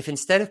better if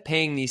instead of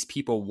paying these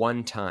people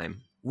one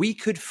time, we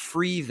could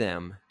free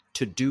them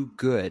to do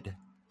good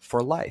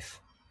for life?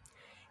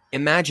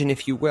 Imagine,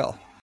 if you will,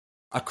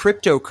 a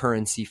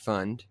cryptocurrency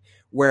fund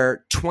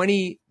where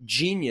 20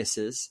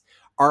 geniuses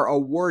are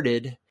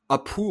awarded a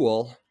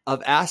pool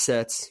of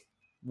assets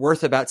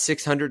worth about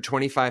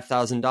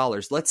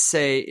 $625,000. Let's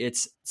say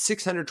it's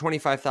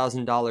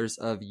 $625,000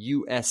 of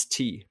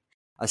UST,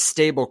 a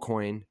stable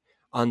coin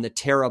on the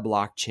Terra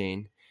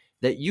blockchain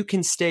that you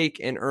can stake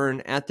and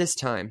earn at this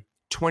time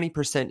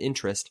 20%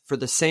 interest for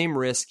the same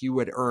risk you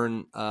would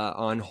earn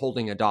on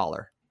holding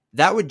 $1.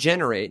 That would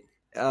generate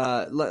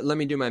let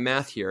me do my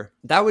math here.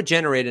 That would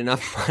generate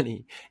enough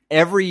money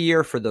every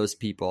year for those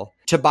people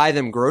to buy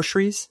them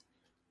groceries,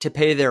 to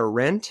pay their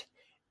rent,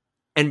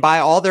 and buy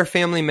all their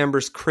family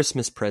members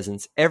Christmas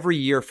presents every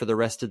year for the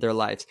rest of their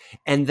lives.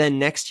 And then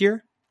next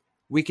year,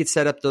 we could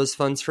set up those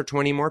funds for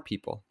 20 more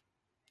people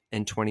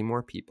and 20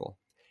 more people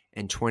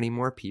and 20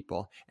 more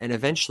people. And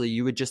eventually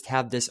you would just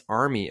have this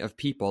army of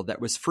people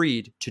that was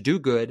freed to do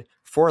good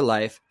for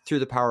life through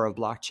the power of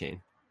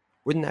blockchain.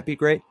 Wouldn't that be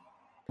great?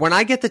 When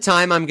I get the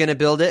time, I'm going to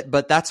build it,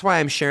 but that's why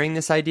I'm sharing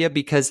this idea,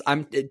 because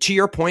I'm, to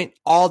your point,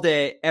 all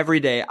day, every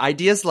day,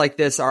 ideas like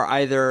this are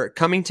either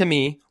coming to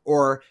me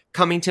or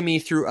coming to me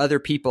through other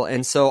people.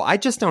 And so I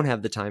just don't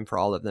have the time for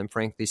all of them,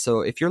 frankly.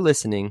 So if you're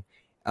listening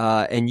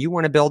and you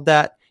want to build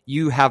that,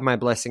 you have my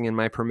blessing and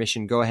my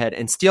permission. Go ahead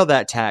and steal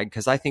that tag,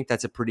 because I think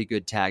that's a pretty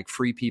good tag.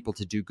 Free people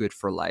to do good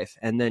for life.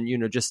 And then,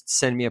 just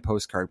send me a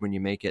postcard when you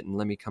make it and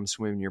let me come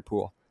swim in your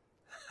pool.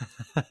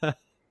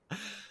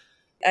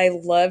 I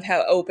love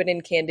how open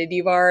and candid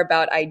you are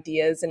about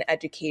ideas and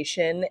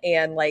education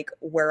and like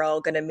we're all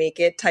going to make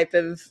it type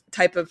of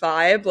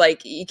vibe.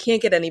 Like you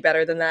can't get any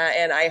better than that.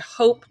 And I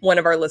hope one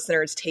of our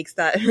listeners takes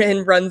that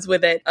and runs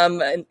with it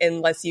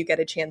unless you get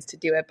a chance to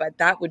do it. But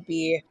that would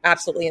be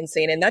absolutely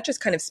insane. And that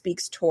just kind of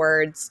speaks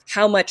towards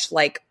how much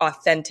like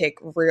authentic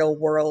real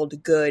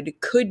world good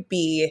could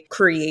be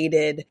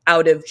created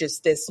out of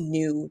just this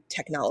new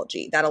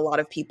technology that a lot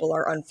of people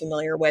are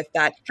unfamiliar with,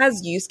 that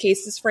has use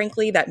cases,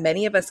 frankly, that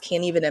many of us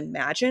can't even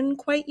imagine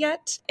quite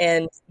yet.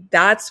 And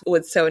that's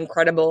what's so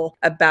incredible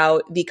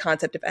about the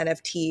concept of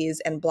NFTs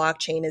and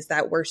blockchain, is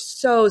that we're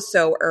so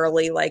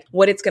early. Like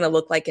what it's going to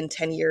look like in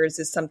 10 years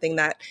is something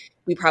that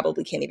we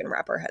probably can't even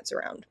wrap our heads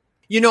around.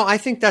 I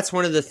think that's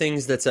one of the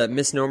things that's a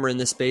misnomer in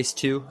this space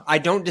too. I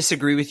don't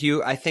disagree with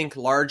you. I think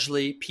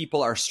largely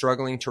people are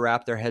struggling to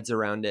wrap their heads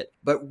around it.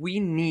 But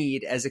we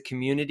need, as a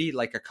community,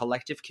 like a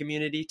collective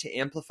community, to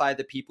amplify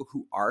the people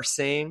who are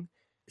saying,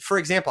 for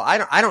example,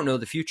 I don't know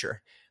the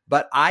future.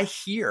 But I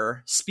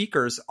hear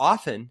speakers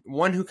often.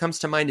 One who comes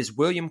to mind is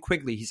William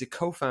Quigley. He's a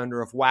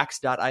co-founder of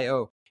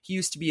Wax.io. He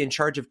used to be in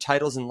charge of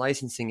titles and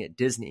licensing at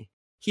Disney.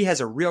 He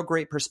has a real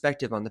great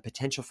perspective on the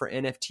potential for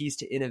NFTs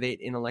to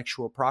innovate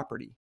intellectual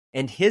property.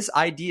 And his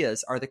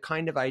ideas are the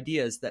kind of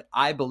ideas that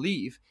I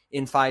believe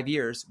in 5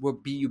 years will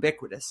be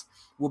ubiquitous,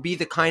 will be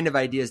the kind of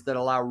ideas that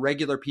allow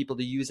regular people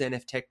to use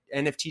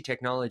NFT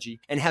technology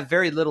and have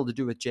very little to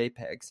do with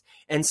JPEGs.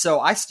 And so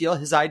I steal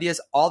his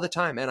ideas all the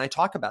time and I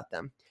talk about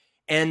them.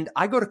 And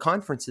I go to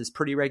conferences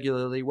pretty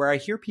regularly where I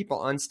hear people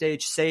on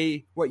stage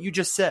say what you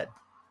just said.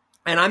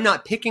 And I'm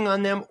not picking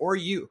on them or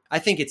you. I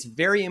think it's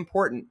very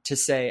important to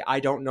say,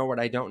 I don't know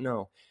what I don't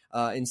know,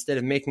 instead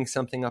of making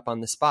something up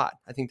on the spot.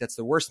 I think that's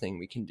the worst thing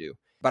we can do.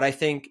 But I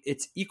think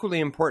it's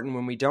equally important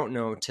when we don't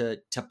know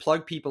to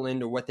plug people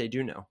into what they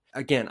do know.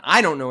 Again,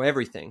 I don't know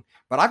everything,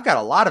 but I've got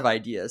a lot of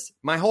ideas.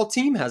 My whole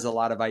team has a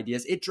lot of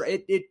ideas.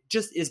 It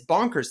just is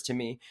bonkers to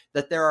me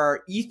that there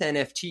are ETH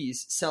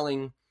NFTs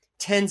selling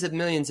tens of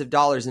millions of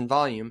dollars in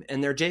volume,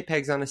 and they're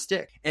JPEGs on a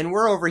stick. And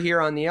we're over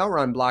here on the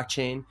Elrond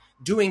blockchain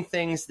doing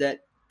things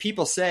that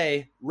people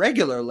say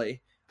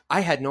regularly,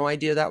 I had no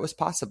idea that was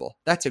possible.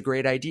 That's a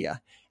great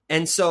idea.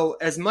 And so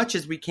as much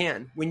as we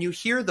can, when you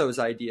hear those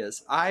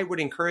ideas, I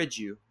would encourage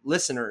you,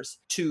 listeners,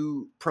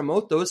 to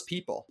promote those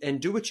people and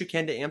do what you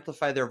can to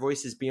amplify their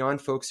voices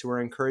beyond folks who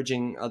are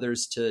encouraging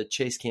others to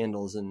chase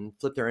candles and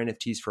flip their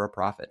NFTs for a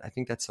profit. I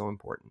think that's so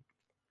important.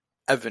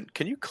 Evan,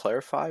 can you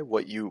clarify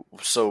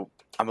so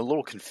I'm a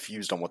little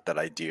confused on what that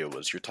idea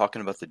was. You're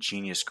talking about the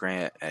Genius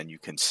Grant and you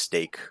can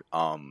stake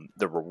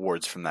the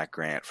rewards from that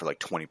grant for like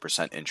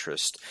 20%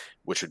 interest,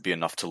 which would be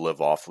enough to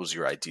live off, was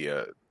your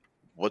idea.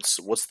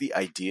 What's the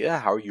idea?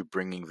 How are you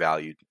bringing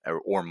value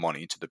or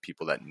money to the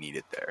people that need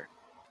it there?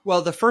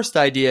 Well, the first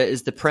idea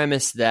is the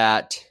premise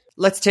that,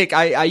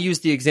 I use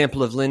the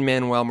example of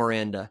Lin-Manuel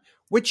Miranda.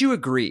 Would you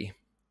agree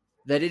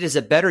that it is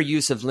a better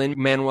use of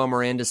Lin-Manuel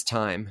Miranda's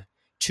time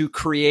to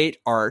create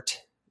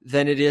art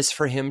than it is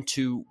for him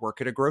to work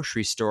at a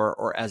grocery store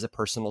or as a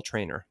personal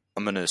trainer?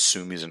 I'm going to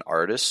assume he's an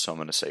artist, so I'm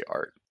going to say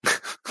art.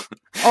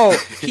 Oh,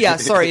 yeah,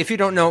 sorry. If you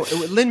don't know,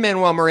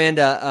 Lin-Manuel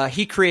Miranda,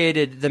 he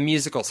created the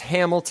musicals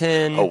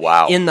Hamilton, oh,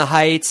 wow. In the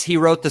Heights. He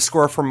wrote the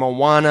score for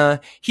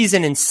Moana. He's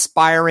an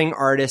inspiring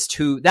artist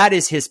that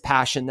is his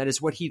passion. That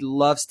is what he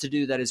loves to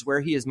do. That is where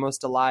he is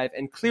most alive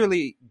and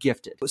clearly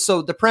gifted.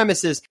 So the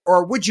premise is,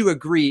 or would you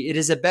agree, it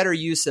is a better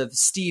use of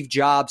Steve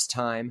Jobs'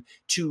 time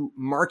to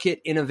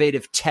market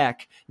innovative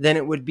tech than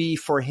it would be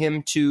for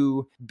him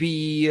to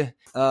be,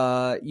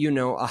 a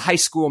high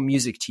school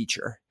music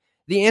teacher?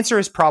 The answer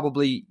is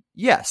probably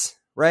yes,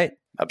 right?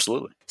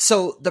 Absolutely.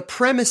 So the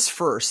premise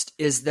first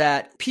is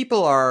that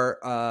people are,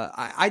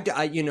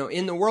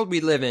 in the world we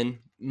live in,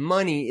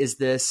 money is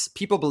this.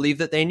 People believe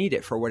that they need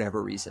it for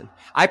whatever reason.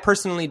 I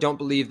personally don't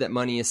believe that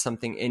money is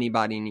something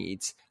anybody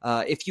needs.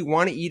 If you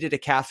want to eat at a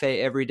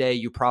cafe every day,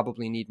 you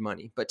probably need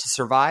money. But to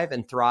survive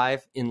and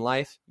thrive in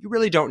life, you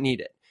really don't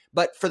need it.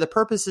 But for the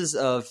purposes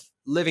of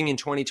living in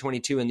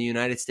 2022 in the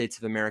United States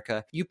of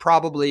America, you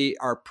probably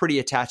are pretty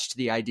attached to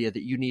the idea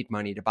that you need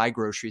money to buy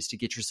groceries, to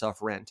get yourself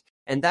rent.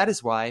 And that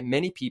is why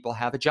many people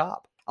have a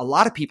job. A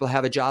lot of people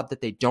have a job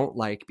that they don't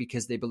like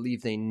because they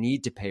believe they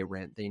need to pay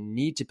rent, they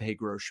need to pay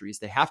groceries,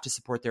 they have to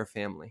support their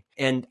family.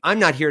 And I'm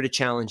not here to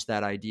challenge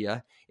that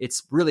idea.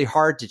 It's really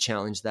hard to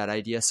challenge that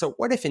idea. So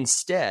what if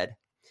instead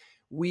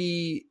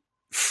we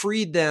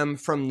freed them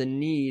from the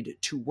need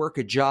to work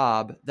a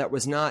job that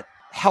was not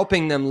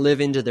helping them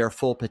live into their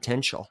full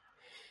potential?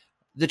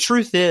 The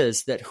truth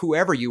is that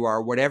whoever you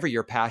are, whatever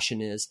your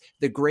passion is,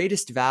 the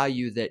greatest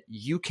value that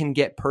you can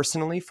get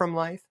personally from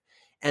life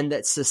and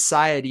that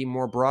society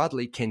more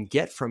broadly can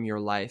get from your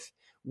life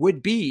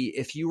would be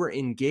if you were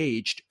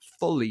engaged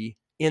fully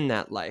in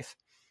that life.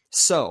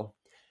 So,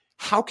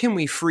 how can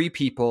we free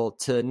people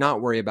to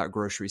not worry about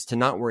groceries, to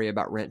not worry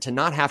about rent, to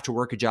not have to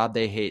work a job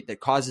they hate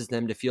that causes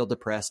them to feel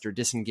depressed or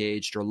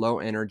disengaged or low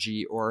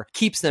energy or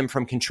keeps them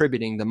from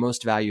contributing the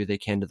most value they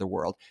can to the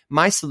world?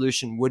 My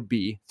solution would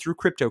be through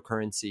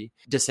cryptocurrency,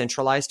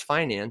 decentralized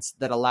finance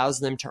that allows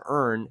them to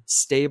earn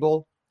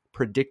stable,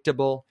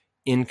 predictable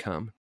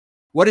income.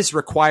 What is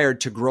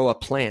required to grow a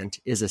plant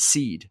is a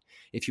seed.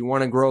 If you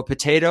want to grow a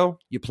potato,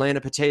 you plant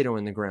a potato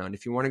in the ground.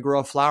 If you want to grow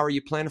a flower,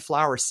 you plant a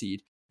flower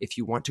seed. If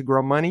you want to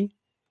grow money,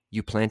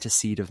 you plant a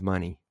seed of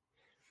money.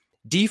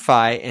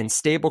 DeFi and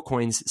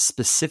stablecoins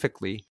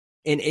specifically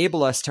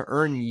enable us to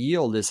earn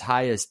yield as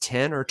high as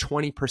 10 or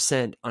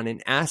 20% on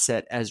an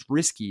asset as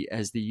risky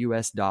as the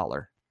US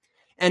dollar.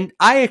 And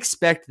I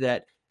expect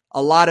that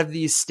a lot of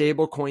these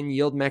stablecoin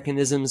yield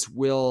mechanisms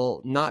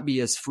will not be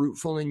as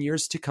fruitful in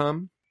years to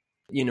come.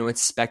 You know,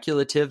 it's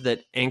speculative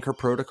that Anchor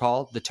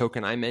Protocol, the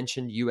token I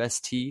mentioned,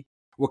 UST,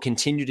 will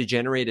continue to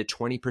generate a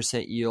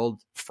 20%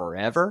 yield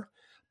forever.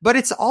 But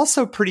it's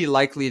also pretty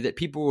likely that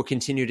people will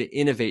continue to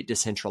innovate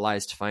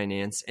decentralized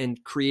finance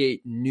and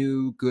create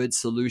new good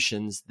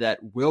solutions that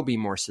will be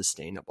more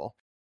sustainable.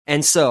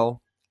 And so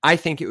I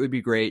think it would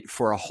be great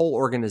for a whole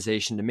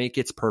organization to make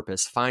its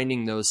purpose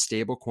finding those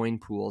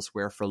stablecoin pools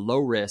where for low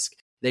risk,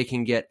 they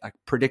can get a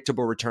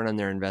predictable return on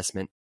their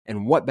investment.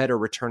 And what better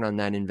return on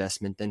that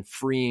investment than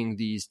freeing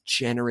these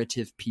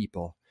generative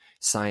people,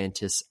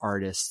 scientists,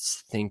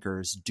 artists,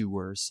 thinkers,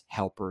 doers,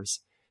 helpers,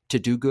 to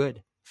do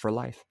good for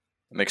life?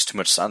 It makes too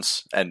much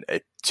sense. And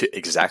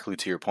exactly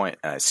to your point,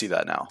 and I see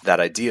that now,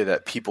 that idea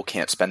that people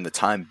can't spend the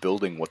time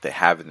building what they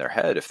have in their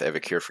head. If they have a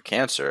cure for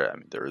cancer, I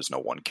mean, there is no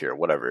one cure,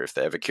 whatever. If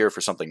they have a cure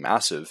for something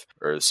massive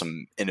or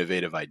some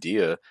innovative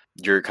idea,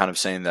 you're kind of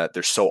saying that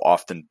they're so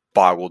often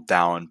boggled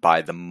down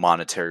by the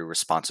monetary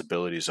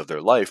responsibilities of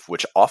their life,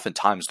 which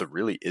oftentimes there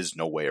really is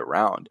no way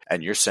around.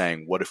 And you're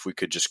saying, what if we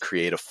could just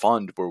create a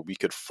fund where we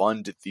could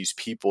fund these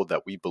people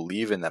that we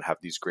believe in, that have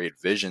these great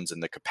visions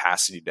and the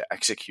capacity to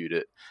execute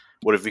it?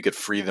 What if we could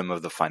free them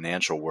of the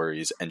financial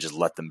worries and just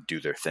let them do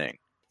their thing?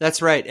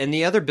 That's right. And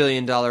the other $1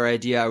 billion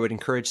idea I would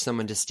encourage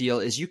someone to steal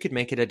is you could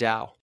make it a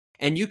DAO.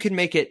 And you could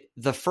make it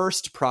the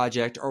first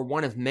project or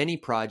one of many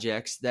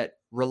projects that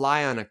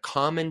rely on a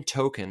common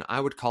token. I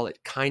would call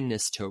it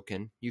kindness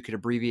token. You could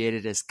abbreviate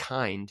it as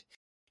KIND,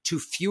 to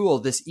fuel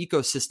this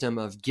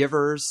ecosystem of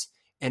givers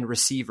and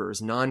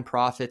receivers,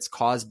 nonprofits,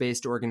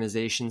 cause-based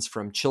organizations,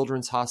 from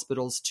children's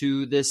hospitals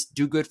to this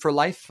Do Good for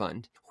Life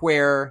fund,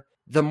 where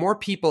the more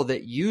people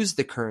that use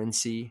the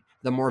currency,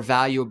 the more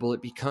valuable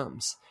it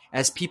becomes.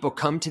 As people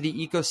come to the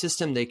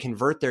ecosystem, they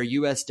convert their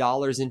US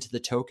dollars into the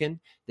token.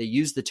 They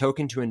use the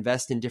token to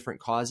invest in different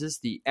causes.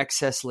 The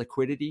excess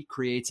liquidity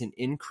creates an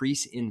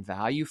increase in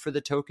value for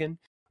the token,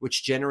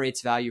 which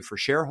generates value for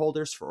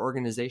shareholders, for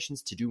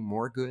organizations to do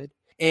more good.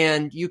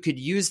 And you could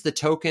use the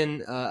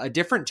token, a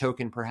different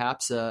token,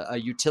 perhaps a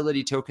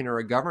utility token or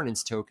a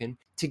governance token,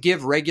 to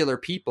give regular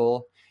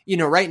people, you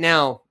know, right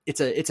now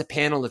it's a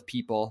panel of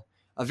people,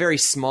 a very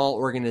small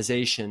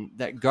organization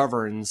that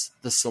governs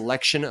the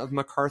selection of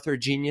MacArthur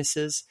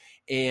geniuses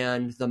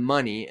and the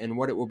money and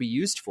what it will be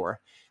used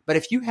for. But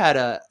if you had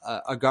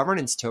a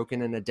governance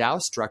token and a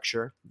DAO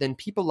structure, then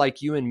people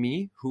like you and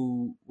me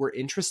who were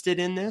interested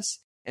in this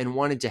and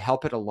wanted to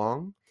help it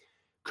along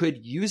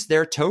could use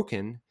their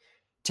token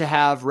to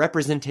have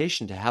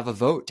representation, to have a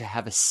vote, to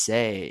have a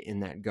say in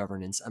that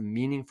governance, a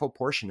meaningful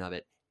portion of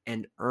it,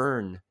 and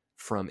earn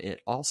from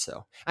it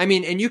also. I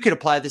mean, and you could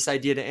apply this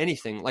idea to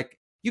anything. Like,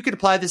 you could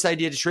apply this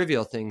idea to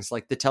trivial things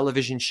like the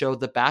television show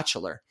The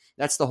Bachelor.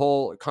 That's the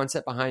whole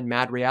concept behind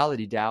Mad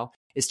Reality DAO,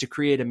 is to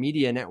create a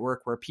media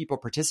network where people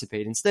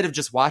participate. Instead of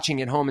just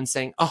watching at home and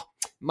saying, oh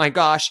my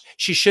gosh,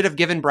 she should have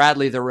given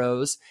Bradley the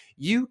rose,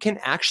 you can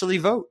actually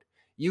vote.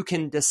 You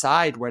can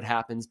decide what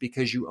happens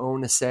because you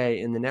own a say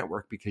in the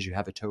network because you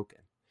have a token.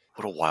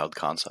 What a wild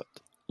concept.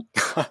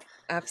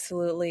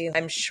 Absolutely.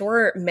 I'm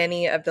sure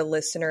many of the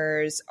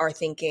listeners are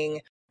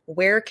thinking,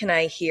 where can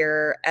I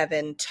hear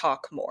Evan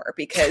talk more?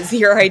 Because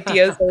your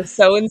ideas are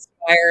so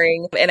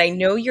inspiring. And I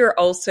know you're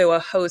also a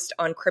host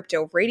on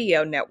Crypto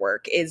Radio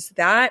Network. Is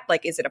that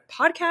is it a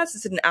podcast?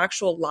 Is it an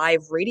actual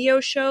live radio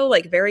show?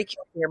 Very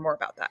curious to hear more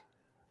about that.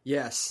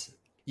 Yes.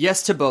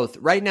 Yes to both.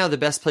 Right now, the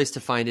best place to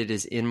find it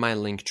is in my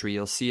link tree.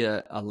 You'll see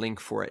a link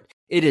for it.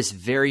 It is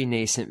very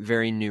nascent,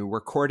 very new.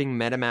 We're courting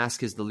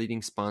MetaMask as the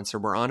leading sponsor.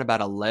 We're on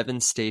about 11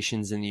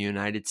 stations in the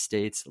United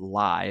States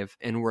live,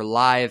 and we're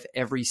live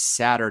every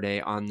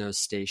Saturday on those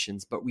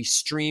stations. But we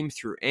stream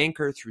through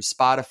Anchor, through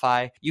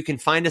Spotify. You can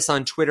find us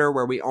on Twitter,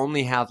 where we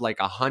only have like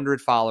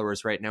 100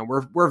 followers right now.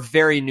 We're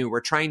very new.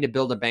 We're trying to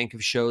build a bank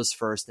of shows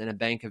first and a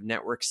bank of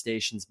network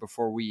stations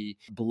before we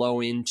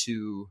blow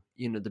into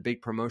the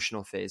big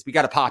promotional phase. We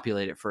got to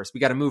populate it first. We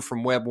got to move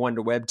from Web 1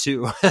 to Web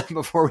 2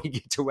 before we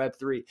get to Web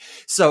 3.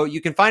 So you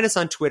can find us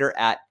on Twitter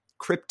at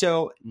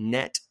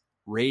CryptoNet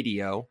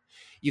Radio.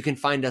 You can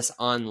find us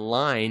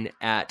online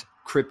at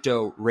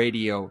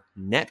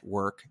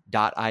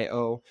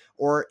cryptoradionetwork.io,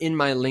 or in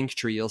my link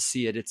tree, you'll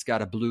see it. It's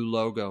got a blue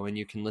logo and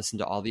you can listen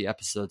to all the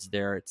episodes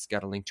there. It's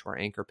got a link to our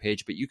Anchor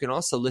page, but you can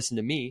also listen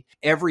to me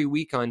every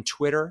week on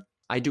Twitter.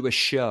 I do a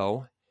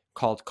show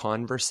called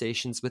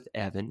Conversations with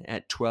Evan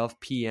at 12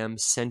 p.m.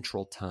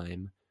 Central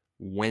Time,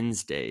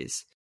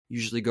 Wednesdays.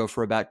 Usually go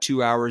for about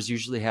 2 hours,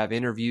 usually have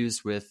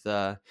interviews with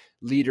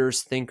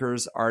leaders,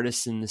 thinkers,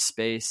 artists in the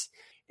space,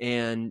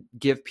 and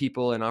give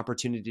people an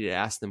opportunity to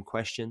ask them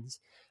questions.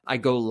 I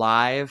go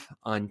live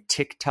on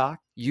TikTok,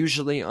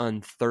 usually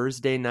on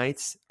Thursday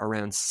nights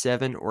around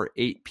 7 or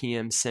 8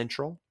 p.m.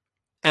 Central.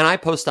 And I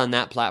post on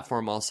that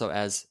platform also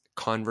as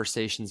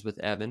Conversations with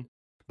Evan.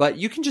 But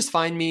you can just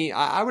find me.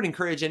 I would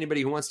encourage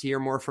anybody who wants to hear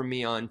more from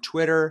me on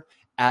Twitter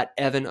at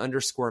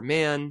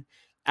Evan_man.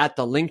 At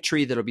the link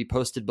tree that'll be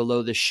posted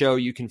below the show,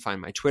 you can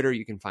find my Twitter,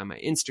 you can find my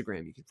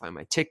Instagram, you can find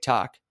my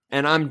TikTok.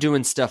 And I'm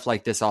doing stuff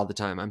like this all the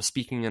time. I'm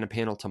speaking on a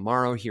panel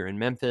tomorrow here in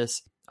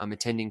Memphis. I'm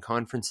attending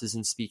conferences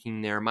and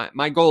speaking there.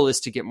 My goal is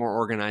to get more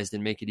organized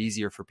and make it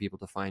easier for people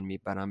to find me.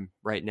 But I'm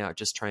right now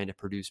just trying to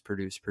produce,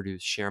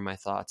 share my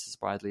thoughts as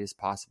widely as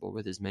possible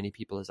with as many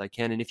people as I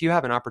can. And if you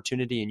have an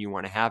opportunity and you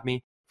want to have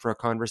me for a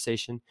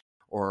conversation,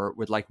 or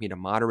would like me to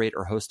moderate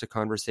or host a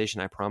conversation,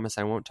 I promise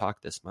I won't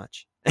talk this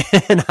much.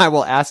 And I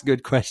will ask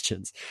good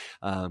questions.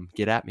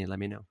 Get at me. Let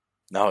me know.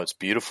 No, it's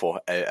beautiful.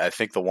 I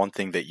think the one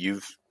thing that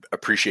you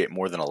appreciate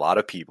more than a lot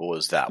of people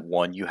is that,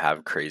 one, you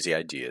have crazy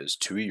ideas.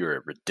 Two, you're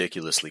a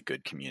ridiculously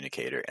good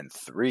communicator. And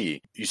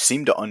three, you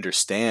seem to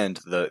understand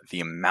the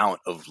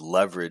amount of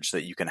leverage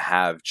that you can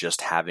have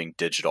just having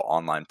digital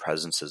online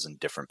presences in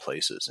different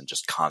places and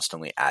just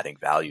constantly adding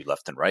value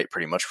left and right,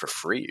 pretty much for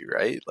free,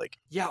 right? Like,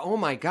 yeah, oh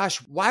my gosh,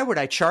 why would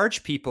I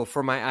charge people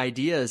for my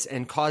ideas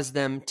and cause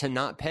them to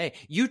not pay?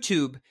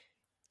 YouTube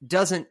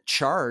doesn't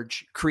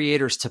charge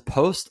creators to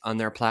post on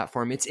their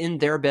platform. It's in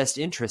their best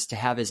interest to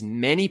have as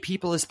many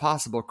people as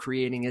possible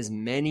creating as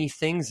many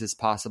things as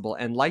possible.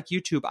 And like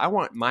YouTube, I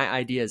want my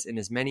ideas in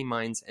as many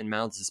minds and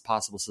mouths as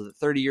possible so that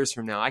 30 years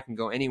from now, I can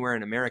go anywhere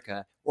in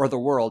America or the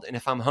world. And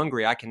if I'm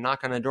hungry, I can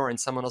knock on a door and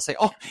someone will say,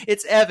 "Oh,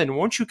 it's Evan.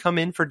 Won't you come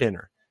in for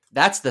dinner?"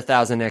 That's the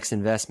 1000x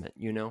investment,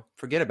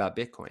 Forget about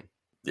Bitcoin.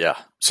 Yeah.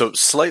 So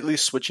slightly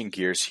switching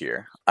gears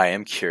here, I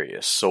am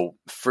curious. So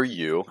for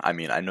you, I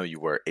know you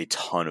wear a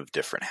ton of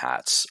different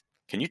hats.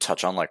 Can you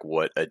touch on like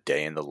what a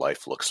day in the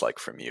life looks like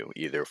from you,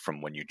 either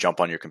from when you jump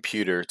on your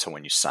computer to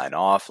when you sign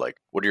off? Like,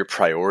 what are your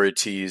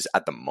priorities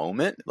at the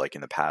moment, like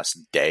in the past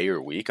day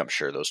or week? I'm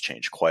sure those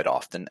change quite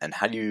often. And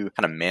how do you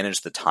kind of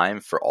manage the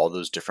time for all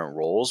those different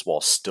roles while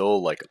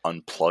still like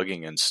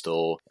unplugging and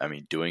still,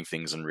 doing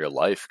things in real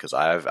life? Because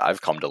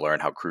I've come to learn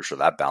how crucial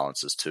that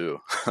balance is too.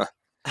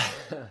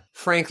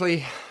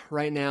 Frankly,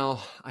 right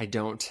now, I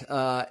don't.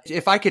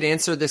 If I could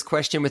answer this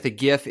question with a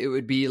GIF, it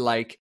would be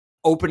like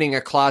opening a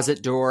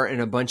closet door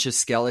and a bunch of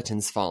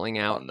skeletons falling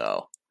out. Oh,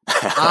 no.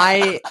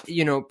 I,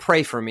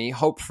 pray for me,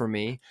 hope for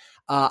me.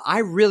 I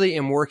really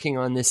am working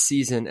on this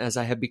season, as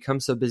I have become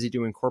so busy,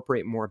 to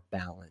incorporate more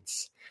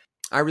balance.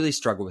 I really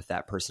struggle with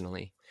that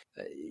personally.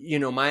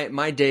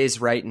 My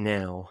days right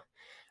now,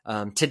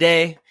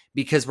 today,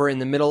 because we're in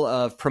the middle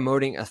of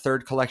promoting a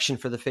third collection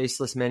for the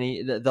Faceless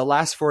Many, the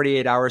last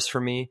 48 hours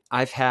for me,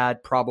 I've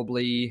had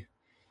probably,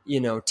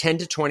 10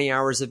 to 20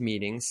 hours of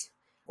meetings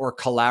or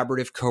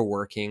collaborative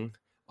co-working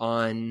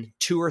on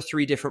 2 or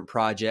 3 different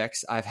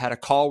projects. I've had a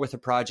call with a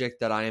project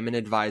that I am an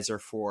advisor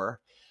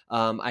for.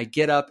 I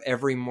get up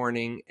every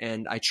morning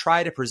and I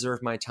try to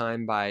preserve my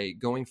time by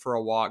going for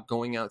a walk,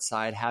 going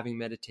outside, having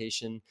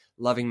meditation,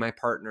 loving my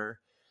partner.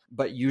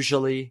 But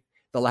usually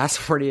the last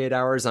 48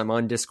 hours, I'm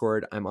on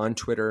Discord, I'm on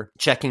Twitter,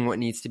 checking what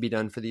needs to be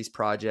done for these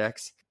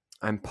projects.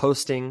 I'm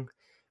posting,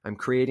 I'm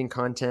creating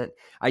content.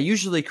 I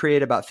usually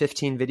create about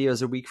 15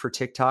 videos a week for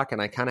TikTok,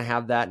 and I kind of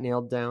have that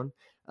nailed down.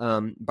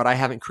 But I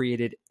haven't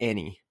created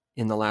any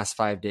in the last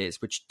 5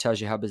 days, which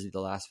tells you how busy the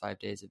last 5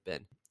 days have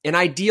been. An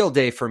ideal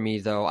day for me,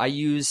 though, I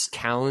use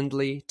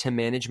Calendly to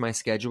manage my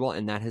schedule,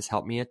 and that has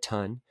helped me a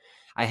ton.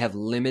 I have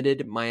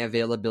limited my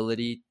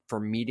availability for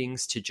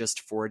meetings to just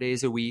 4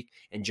 days a week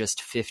and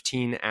just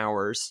 15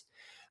 hours.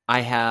 I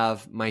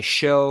have my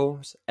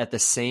shows at the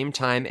same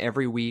time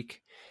every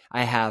week.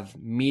 I have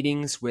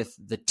meetings with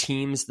the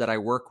teams that I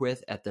work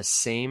with at the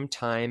same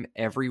time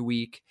every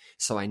week,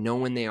 so I know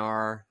when they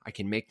are. I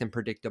can make them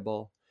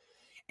predictable.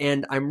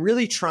 And I'm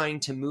really trying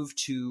to move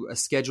to a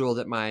schedule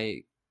that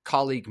my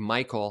colleague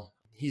Michael,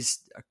 he's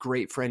a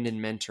great friend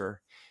and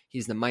mentor.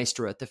 He's the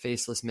maestro at the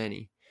Faceless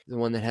Many, the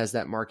one that has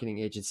that marketing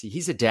agency.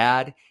 He's a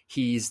dad.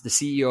 He's the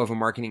CEO of a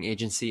marketing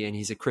agency, and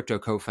he's a crypto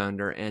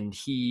co-founder. And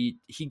he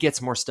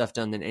gets more stuff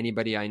done than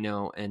anybody I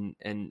know. And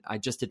I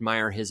just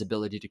admire his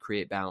ability to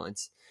create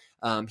balance.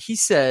 He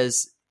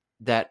says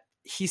that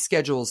he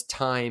schedules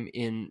time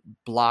in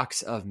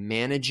blocks of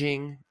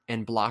managing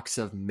and blocks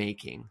of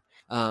making.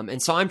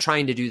 And so I'm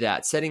trying to do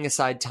that, setting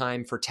aside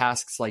time for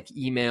tasks like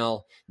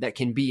email that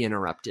can be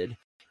interrupted,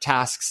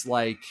 tasks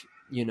like,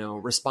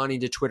 responding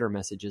to Twitter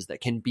messages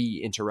that can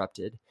be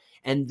interrupted.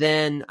 And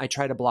then I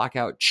try to block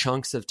out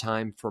chunks of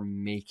time for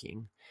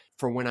making,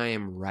 for when I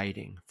am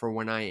writing, for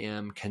when I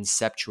am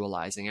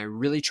conceptualizing. I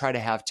really try to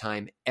have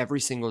time every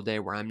single day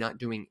where I'm not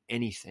doing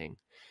anything,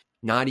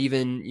 not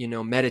even,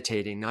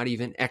 meditating, not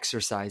even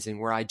exercising,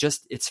 where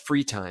it's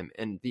free time.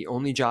 And the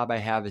only job I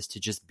have is to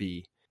just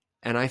be.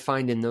 And I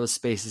find in those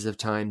spaces of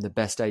time, the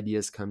best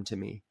ideas come to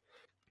me.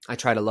 I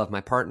try to love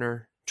my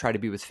partner, try to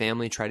be with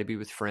family, try to be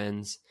with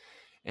friends.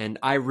 And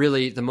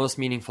the most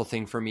meaningful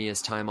thing for me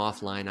is time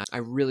offline. I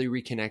really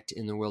reconnect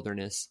in the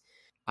wilderness.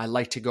 I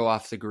like to go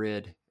off the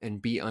grid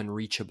and be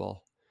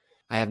unreachable.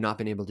 I have not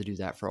been able to do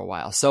that for a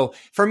while. So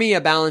for me, a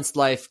balanced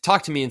life,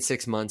 talk to me in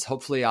 6 months.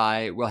 Hopefully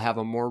I will have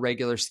a more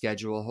regular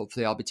schedule.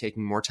 Hopefully I'll be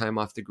taking more time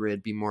off the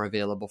grid, be more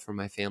available for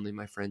my family,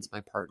 my friends, my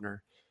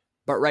partner.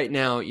 But right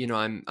now,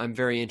 I'm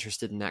very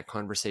interested in that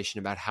conversation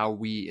about how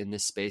we in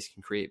this space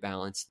can create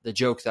balance. The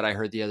joke that I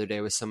heard the other day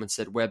was someone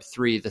said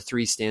Web3, the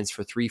 3 stands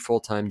for 3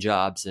 full-time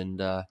jobs.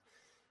 And I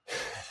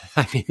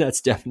mean,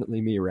 that's definitely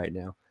me right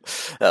now.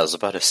 I was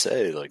about to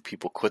say, like,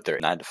 people quit their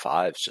 9 to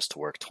 5s just to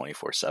work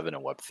 24/7 in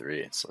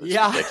Web3. So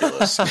it's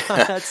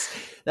ridiculous.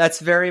 That's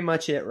very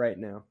much it right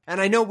now.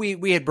 And I know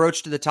we had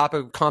broached the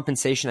topic of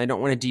compensation. I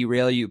don't want to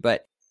derail you,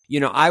 but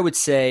I would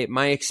say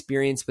my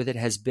experience with it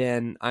has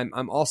been,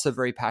 I'm also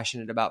very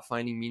passionate about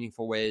finding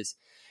meaningful ways.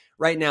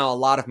 Right now, a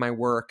lot of my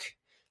work,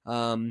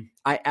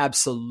 I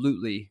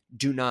absolutely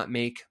do not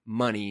make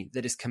money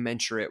that is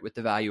commensurate with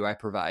the value I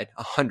provide,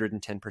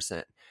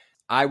 110%.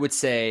 I would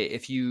say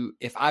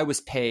if I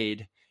was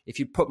paid, if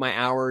you put my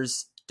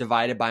hours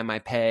divided by my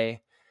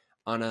pay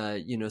on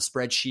a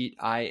spreadsheet,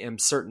 I am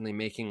certainly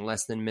making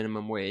less than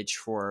minimum wage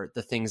for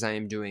the things I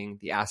am doing,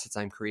 the assets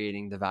I'm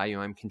creating, the value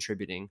I'm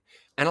contributing.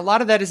 And a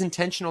lot of that is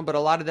intentional, but a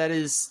lot of that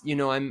is,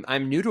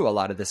 I'm new to a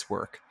lot of this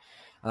work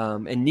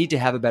and need to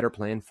have a better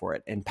plan for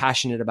it and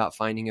passionate about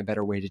finding a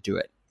better way to do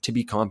it, to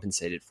be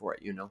compensated for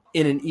it,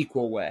 in an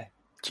equal way.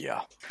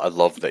 Yeah. I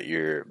love that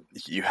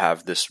you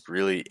have this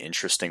really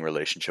interesting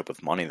relationship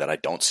with money that I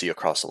don't see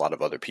across a lot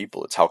of other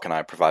people. It's how can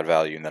I provide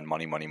value, and then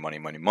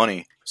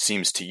money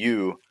seems to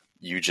you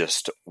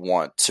just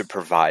want to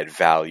provide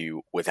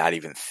value without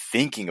even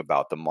thinking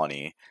about the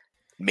money.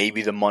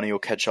 Maybe the money will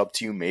catch up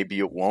to you, maybe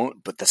it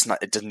won't, but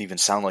it doesn't even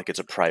sound like it's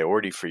a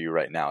priority for you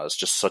right now. It's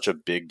just such a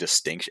big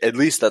distinction. At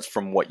least that's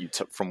from what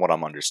from what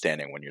I'm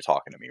understanding when you're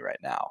talking to me right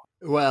now.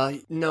 Well,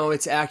 no,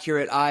 it's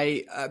accurate.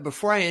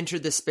 Before I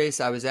entered this space,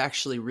 I was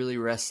actually really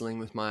wrestling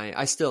with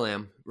I still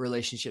am,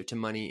 relationship to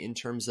money, in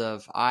terms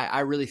of, I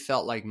really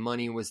felt like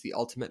money was the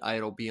ultimate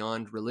idol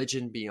beyond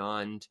religion,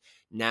 beyond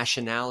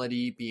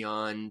nationality,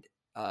 beyond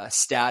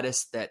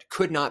status, that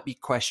could not be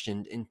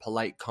questioned in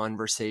polite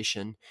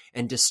conversation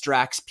and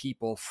distracts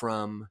people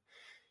from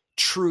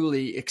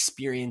truly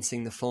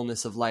experiencing the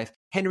fullness of life.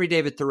 Henry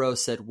David Thoreau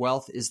said,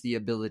 wealth is the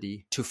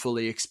ability to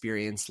fully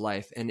experience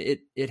life. And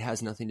it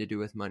has nothing to do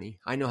with money.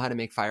 I know how to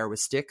make fire with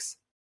sticks.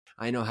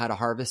 I know how to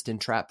harvest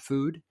and trap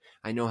food.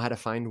 I know how to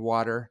find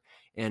water.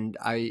 And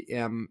I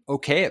am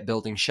okay at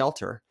building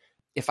shelter.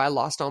 If I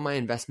lost all my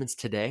investments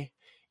today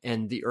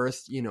and the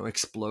earth,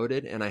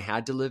 exploded and I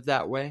had to live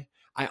that way,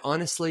 I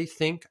honestly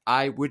think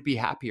I would be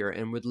happier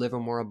and would live a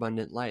more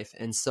abundant life.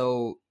 And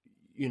so,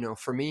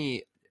 for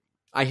me,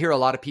 I hear a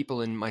lot of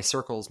people in my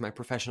circles, my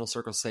professional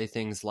circles, say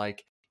things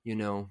like,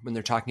 when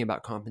they're talking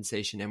about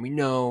compensation, and we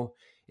know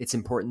it's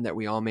important that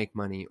we all make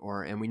money,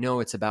 and we know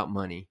it's about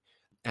money.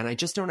 And I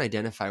just don't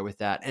identify with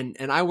that.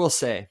 And I will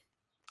say,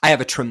 I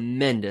have a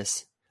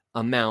tremendous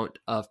amount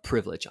of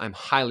privilege. I'm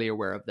highly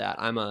aware of that.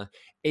 I'm a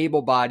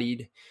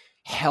able-bodied,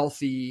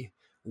 healthy,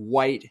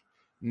 white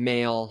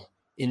male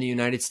in the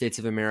United States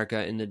of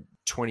America in the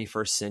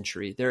 21st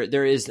century.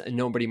 There is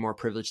nobody more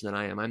privileged than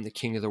I am. I'm the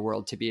king of the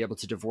world to be able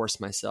to divorce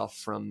myself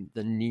from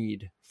the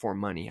need for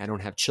money. I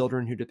don't have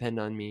children who depend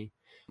on me.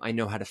 I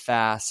know how to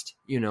fast.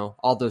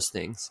 All those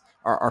things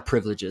are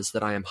privileges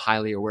that I am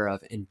highly aware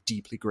of and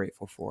deeply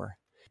grateful for.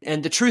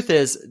 And the truth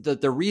is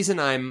that the reason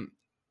I'm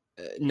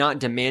not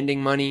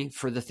demanding money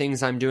for the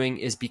things I'm doing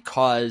is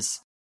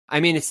because,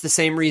 it's the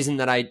same reason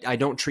that I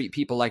don't treat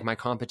people like my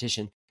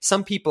competition.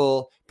 Some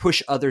people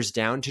push others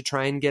down to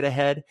try and get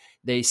ahead.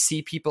 They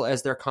see people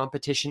as their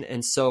competition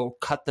and so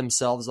cut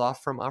themselves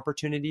off from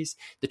opportunities.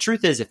 The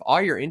truth is, if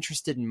all you're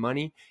interested in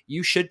money,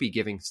 you should be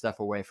giving stuff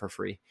away for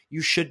free.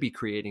 You should be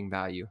creating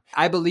value.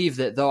 I believe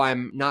that though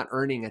I'm not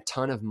earning a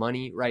ton of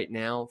money right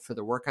now for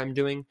the work I'm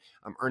doing,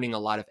 I'm earning a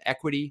lot of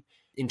equity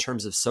in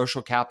terms of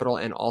social capital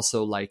and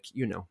also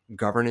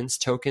governance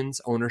tokens,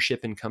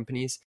 ownership in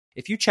companies.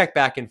 If you check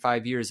back in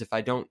 5 years, if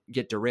I don't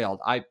get derailed,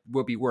 I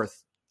will be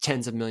worth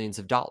tens of millions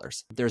of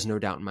dollars. There's no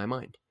doubt in my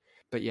mind.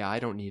 But yeah, I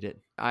don't need it.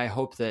 I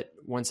hope that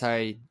once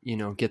I,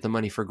 get the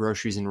money for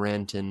groceries and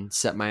rent and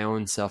set my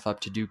own self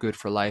up to do good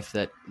for life,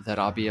 that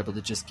I'll be able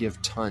to just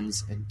give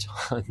tons and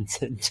tons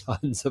and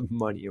tons of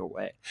money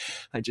away.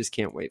 I just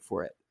can't wait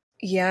for it.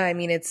 Yeah, I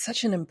mean, it's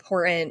such an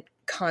important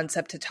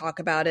concept to talk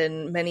about,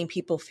 and many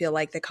people feel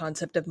like the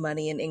concept of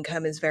money and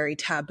income is very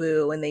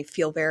taboo and they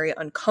feel very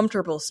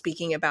uncomfortable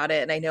speaking about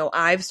it. And I know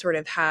I've sort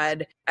of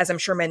had, as I'm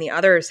sure many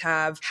others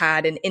have,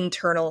 had an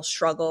internal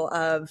struggle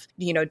of,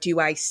 do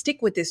I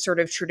stick with this sort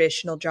of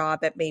traditional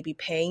job that may be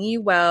paying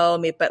you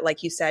well, but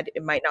like you said,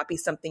 it might not be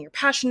something you're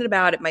passionate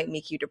about, it might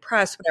make you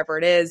depressed, whatever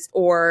it is,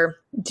 or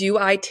do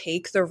I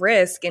take the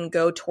risk and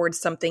go towards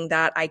something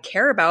that I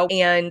care about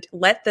and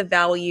let the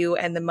value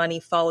and the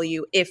money follow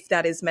you if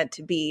that is meant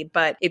to be?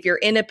 But if you're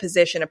in a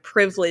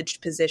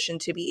privileged position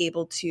to be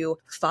able to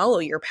follow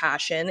your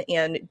passion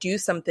and do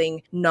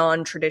something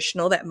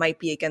non-traditional that might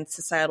be against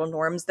societal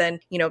norms, then,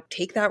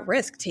 take that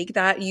risk,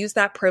 use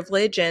that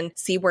privilege and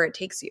see where it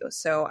takes you.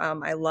 So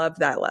I love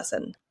that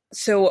lesson.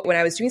 So when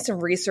I was doing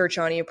some research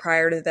on you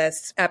prior to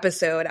this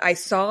episode, I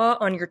saw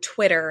on your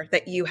Twitter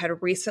that you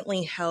had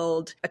recently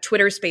held a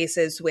Twitter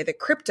Spaces with a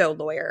crypto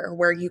lawyer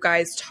where you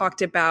guys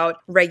talked about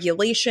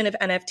regulation of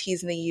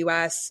NFTs in the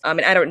US.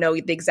 And I don't know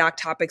the exact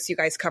topics you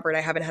guys covered.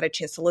 I haven't had a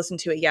chance to listen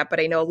to it yet, but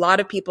I know a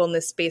lot of people in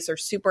this space are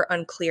super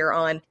unclear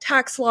on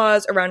tax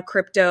laws around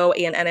crypto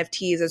and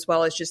NFTs, as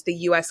well as just the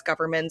US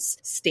government's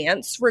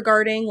stance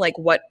regarding like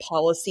what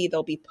policy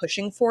they'll be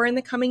pushing for in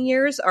the coming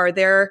years. Are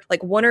there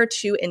like one or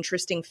two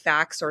interesting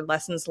facts or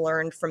lessons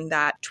learned from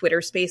that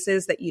Twitter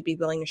Spaces that you'd be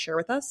willing to share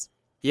with us?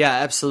 Yeah,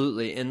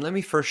 absolutely. And let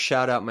me first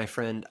shout out my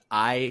friend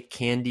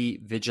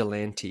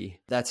iCandyVigilante.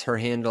 That's her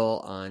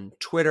handle on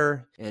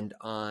Twitter and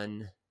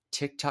on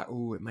TikTok.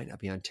 Oh, it might not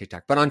be on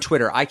TikTok, but on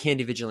Twitter,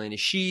 iCandyVigilante.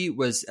 She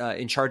was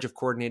in charge of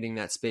coordinating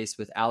that space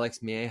with Alex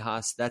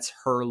Miejas. That's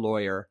her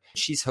lawyer.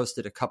 She's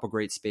hosted a couple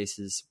great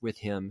spaces with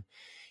him.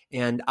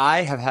 And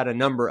I have had a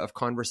number of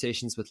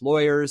conversations with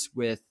lawyers,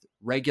 with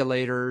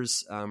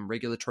regulators,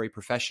 regulatory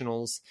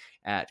professionals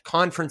at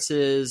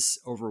conferences,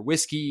 over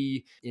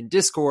whiskey, in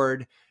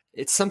Discord.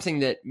 It's something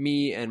that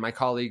me and my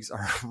colleagues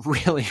are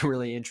really,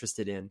 really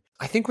interested in.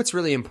 I think what's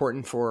really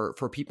important for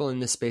people in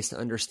this space to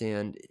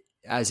understand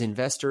as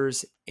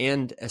investors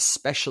and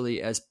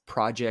especially as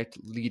project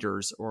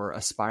leaders or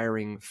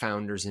aspiring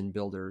founders and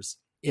builders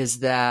is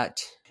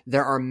that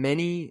there are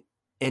many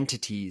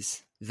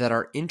entities that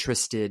are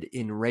interested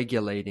in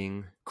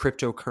regulating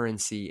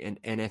cryptocurrency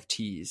and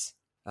NFTs,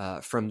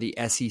 from the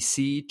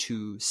SEC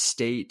to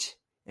state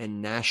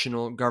and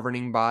national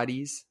governing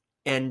bodies.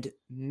 And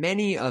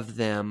many of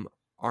them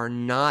are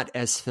not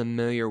as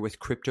familiar with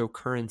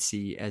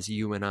cryptocurrency as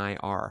you and I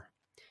are.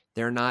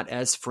 They're not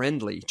as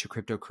friendly to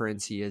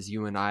cryptocurrency as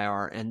you and I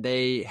are, and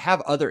they have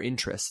other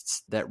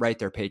interests that write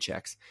their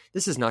paychecks.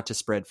 This is not to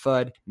spread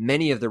FUD.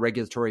 Many of the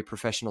regulatory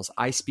professionals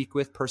I speak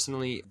with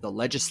personally, the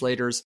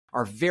legislators,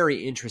 are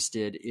very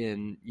interested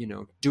in,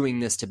 doing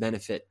this to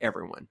benefit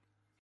everyone.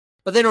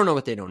 But they don't know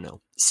what they don't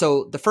know.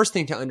 So the first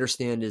thing to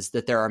understand is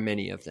that there are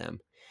many of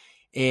them,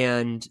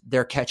 and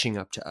they're catching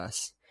up to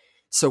us.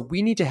 So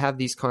we need to have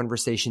these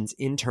conversations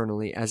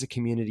internally as a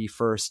community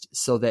first,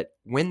 so that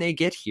when they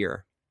get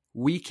here,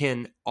 we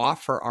can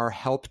offer our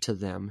help to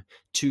them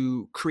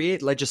to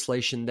create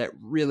legislation that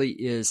really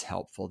is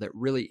helpful, that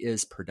really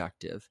is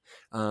productive,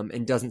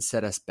 and doesn't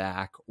set us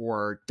back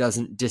or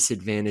doesn't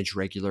disadvantage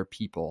regular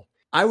people.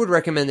 I would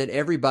recommend that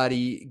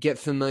everybody get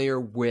familiar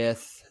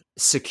with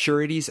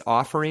securities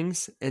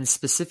offerings, and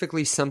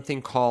specifically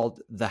something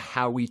called the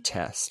Howey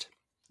test.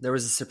 There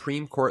was a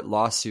Supreme Court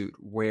lawsuit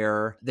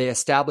where they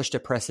established a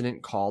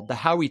precedent called the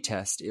Howey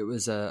test. It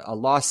was a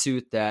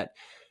lawsuit that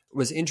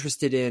was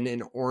interested in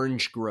an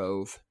orange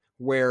grove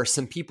where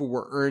some people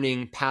were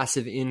earning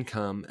passive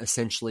income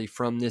essentially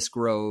from this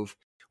grove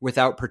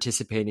without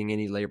participating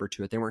any labor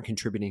to it. They weren't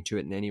contributing to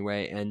it in any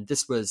way. And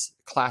this was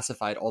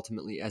classified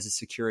ultimately as a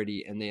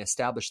security. And they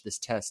established this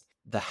test,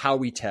 the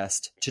Howey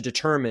test, to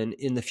determine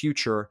in the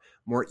future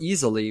more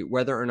easily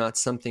whether or not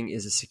something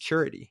is a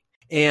security.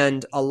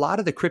 And a lot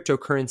of the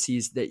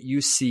cryptocurrencies that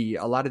you see,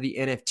 a lot of the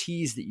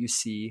NFTs that you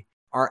see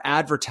are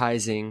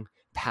advertising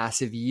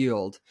passive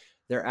yield.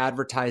 They're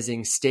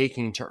advertising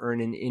staking to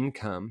earn an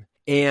income.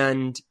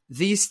 And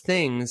these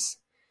things,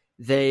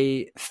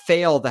 they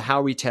fail the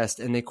Howey test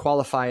and they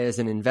qualify as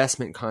an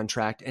investment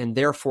contract and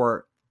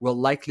therefore will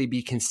likely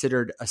be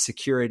considered a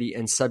security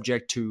and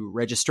subject to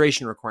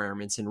registration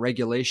requirements and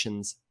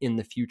regulations in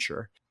the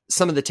future.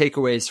 Some of the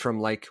takeaways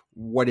from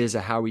what is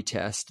a Howey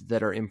test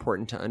that are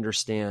important to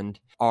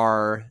understand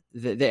are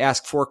they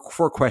ask four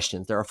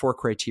questions. There are 4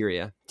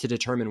 criteria to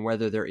determine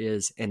whether there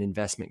is an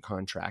investment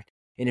contract.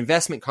 An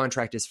investment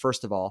contract is,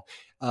 first of all,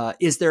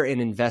 is there an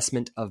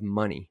investment of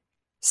money?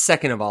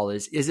 Second of all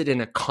is it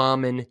in a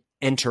common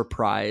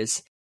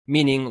enterprise,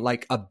 meaning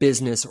like a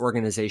business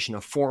organization,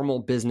 a formal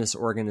business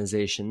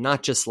organization,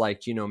 not just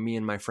me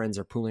and my friends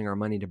are pooling our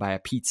money to buy a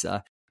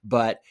pizza,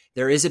 but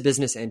there is a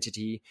business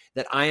entity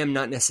that I am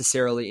not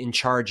necessarily in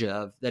charge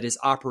of that is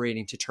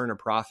operating to turn a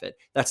profit.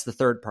 That's the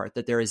third part,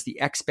 that there is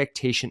the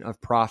expectation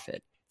of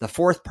profit. The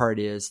fourth part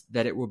is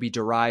that it will be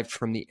derived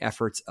from the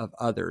efforts of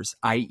others,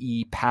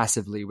 i.e.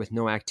 passively with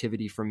no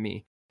activity from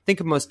me. Think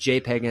of most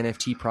JPEG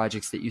NFT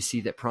projects that you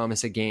see that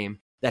promise a game,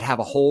 that have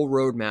a whole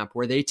roadmap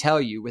where they tell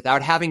you,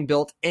 without having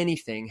built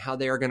anything, how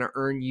they are going to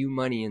earn you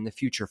money in the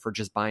future for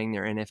just buying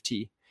their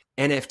NFT.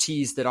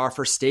 NFTs that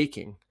offer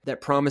staking,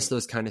 that promise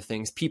those kind of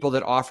things. People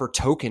that offer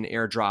token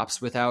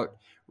airdrops without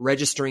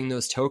registering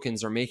those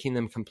tokens or making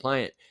them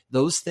compliant.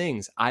 Those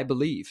things, I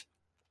believe,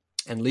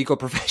 and legal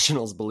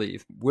professionals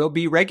believe, will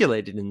be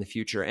regulated in the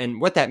future.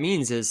 And what that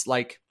means is,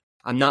 like,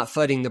 I'm not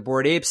fudding the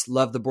Bored Apes,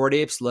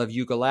 love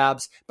Yuga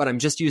Labs, but I'm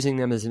just using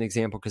them as an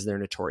example because they're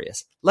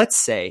notorious. Let's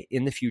say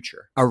in the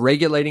future, a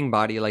regulating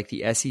body like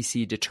the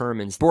SEC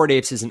determines Bored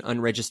Apes is an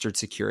unregistered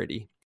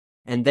security,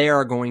 and they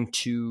are going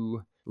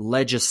to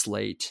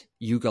legislate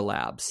Yuga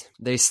Labs.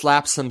 They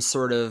slap some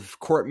sort of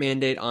court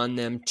mandate on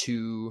them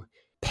to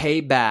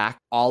pay back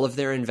all of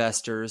their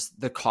investors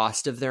the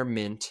cost of their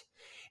mint,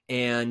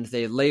 and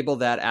they label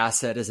that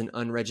asset as an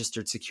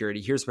unregistered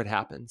security. Here's what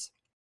happens.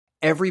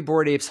 Every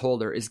Bored Apes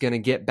holder is going to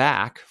get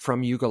back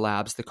from Yuga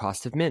Labs the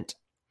cost of mint.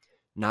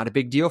 Not a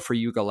big deal for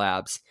Yuga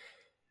Labs,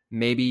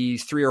 maybe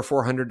 $300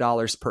 or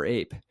 $400 per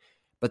ape.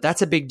 But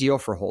that's a big deal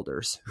for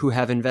holders who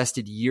have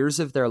invested years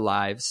of their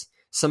lives.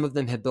 Some of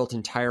them have built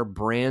entire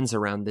brands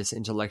around this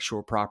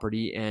intellectual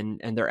property,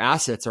 and their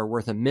assets are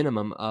worth a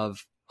minimum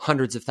of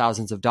hundreds of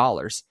thousands of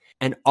dollars.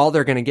 And all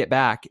they're going to get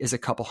back is a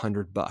couple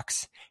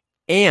 $100.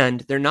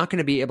 And they're not going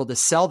to be able to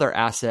sell their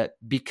asset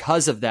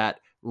because of that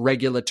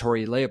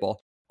regulatory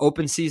label.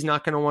 OpenSea is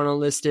not going to want to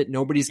list it.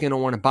 Nobody's going to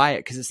want to buy it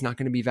because it's not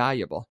going to be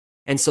valuable.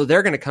 And so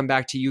they're going to come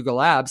back to Yuga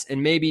Labs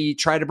and maybe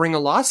try to bring a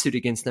lawsuit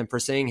against them for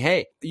saying,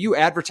 hey, you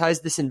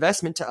advertised this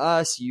investment to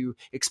us. You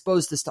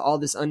exposed us to all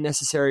this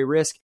unnecessary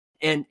risk.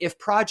 And if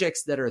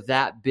projects that are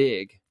that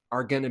big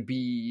are going to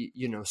be,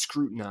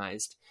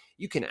 scrutinized,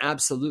 you can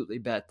absolutely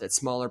bet that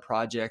smaller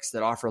projects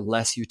that offer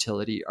less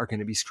utility are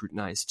going to be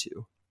scrutinized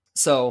too.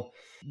 So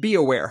be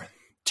aware.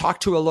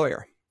 Talk to a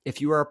lawyer.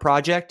 If you are a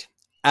project,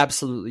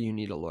 absolutely you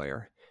need a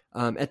lawyer.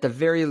 At the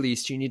very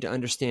least, you need to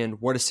understand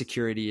what a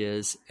security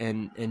is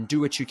and do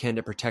what you can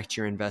to protect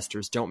your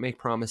investors. Don't make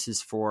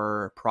promises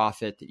for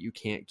profit that you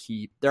can't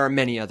keep. There are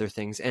many other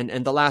things.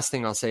 And the last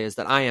thing I'll say is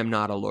that I am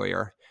not a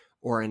lawyer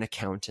or an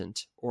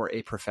accountant or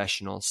a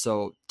professional.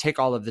 So take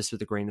all of this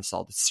with a grain of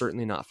salt. It's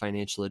certainly not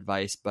financial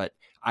advice, but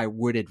I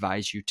would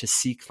advise you to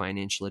seek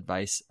financial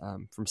advice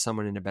from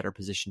someone in a better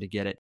position to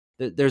get it.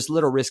 There's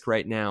little risk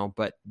right now,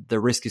 but the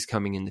risk is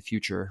coming in the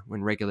future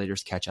when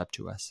regulators catch up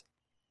to us.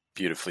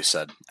 Beautifully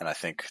said. And I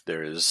think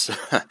there is,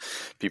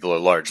 people are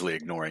largely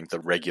ignoring the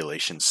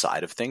regulation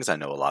side of things. I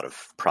know a lot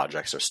of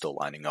projects are still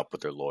lining up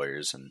with their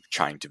lawyers and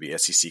trying to be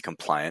SEC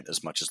compliant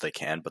as much as they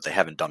can, but they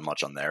haven't done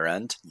much on their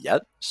end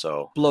yet.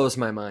 So blows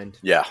my mind.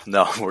 Yeah,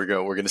 no, we're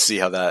going to see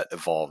how that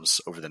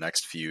evolves over the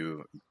next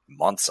few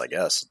months, I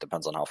guess. It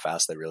depends on how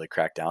fast they really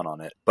crack down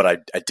on it.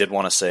 But I did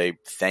want to say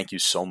thank you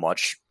so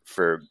much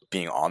for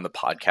being on the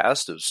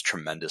podcast. It was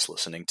tremendous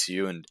listening to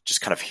you and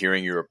just kind of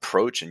hearing your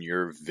approach and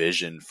your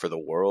vision for the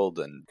world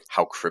and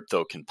how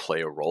crypto can play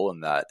a role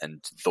in that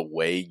and the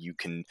way you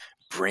can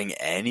bring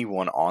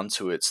anyone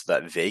onto it so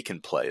that they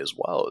can play as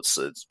well. It's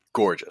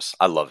gorgeous.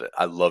 I love it.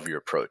 I love your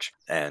approach,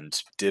 and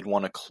did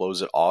want to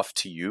close it off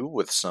to you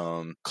with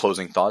some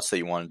closing thoughts that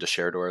you wanted to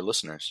share to our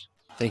listeners.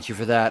 Thank you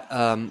for that.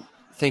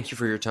 Thank you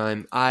for your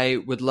time. I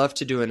would love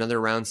to do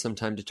another round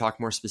sometime to talk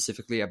more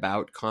specifically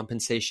about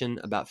compensation,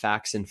 about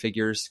facts and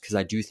figures, because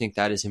I do think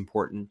that is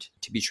important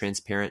to be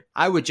transparent.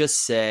 I would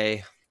just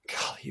say,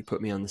 golly, you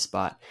put me on the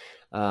spot.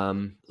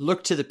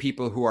 Look to the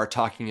people who are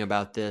talking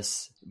about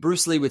this.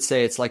 Bruce Lee would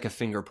say it's like a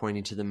finger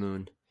pointing to the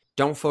moon.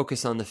 Don't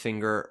focus on the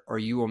finger or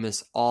you will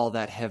miss all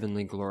that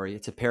heavenly glory.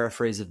 It's a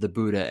paraphrase of the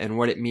Buddha. And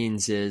what it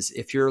means is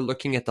if you're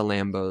looking at the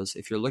Lambos,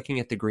 if you're looking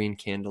at the green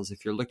candles,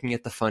 if you're looking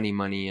at the funny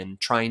money and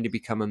trying to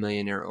become a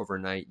millionaire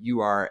overnight,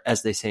 you are,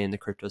 as they say in the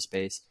crypto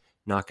space,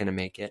 not going to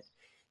make it.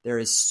 There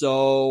is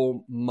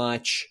so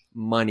much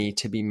money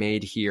to be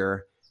made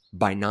here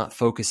by not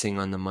focusing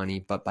on the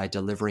money, but by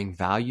delivering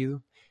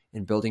value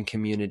and building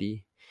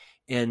community.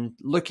 And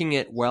looking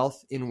at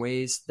wealth in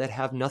ways that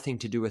have nothing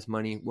to do with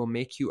money will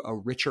make you a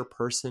richer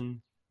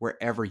person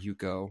wherever you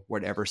go,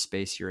 whatever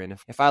space you're in.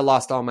 If I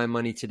lost all my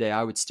money today,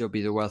 I would still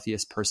be the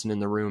wealthiest person in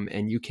the room,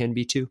 and you can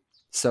be too.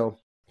 So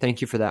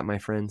thank you for that, my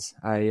friends.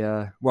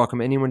 I welcome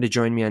anyone to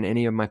join me on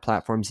any of my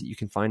platforms that you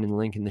can find in the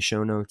link in the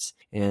show notes,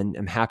 and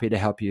I'm happy to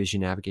help you as you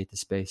navigate the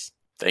space.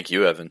 Thank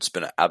you, Evan. It's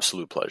been an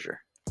absolute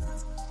pleasure.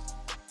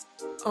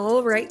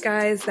 All right,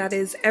 guys, that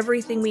is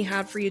everything we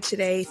had for you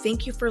today.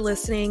 Thank you for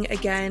listening.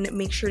 Again,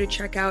 make sure to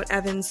check out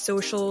Evan's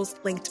socials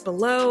linked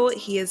below.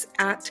 He is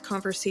at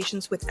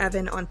Conversations with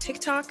Evan on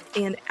TikTok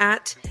and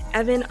at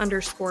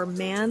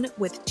Evan_man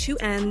with 2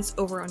 N's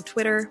over on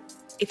Twitter.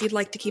 If you'd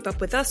like to keep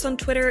up with us on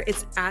Twitter,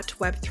 it's at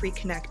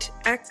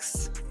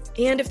Web3ConnectX.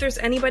 And if there's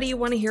anybody you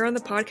want to hear on the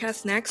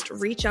podcast next,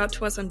 reach out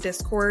to us on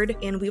Discord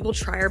and we will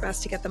try our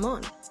best to get them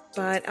on.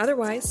 But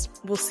otherwise,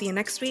 we'll see you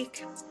next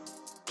week.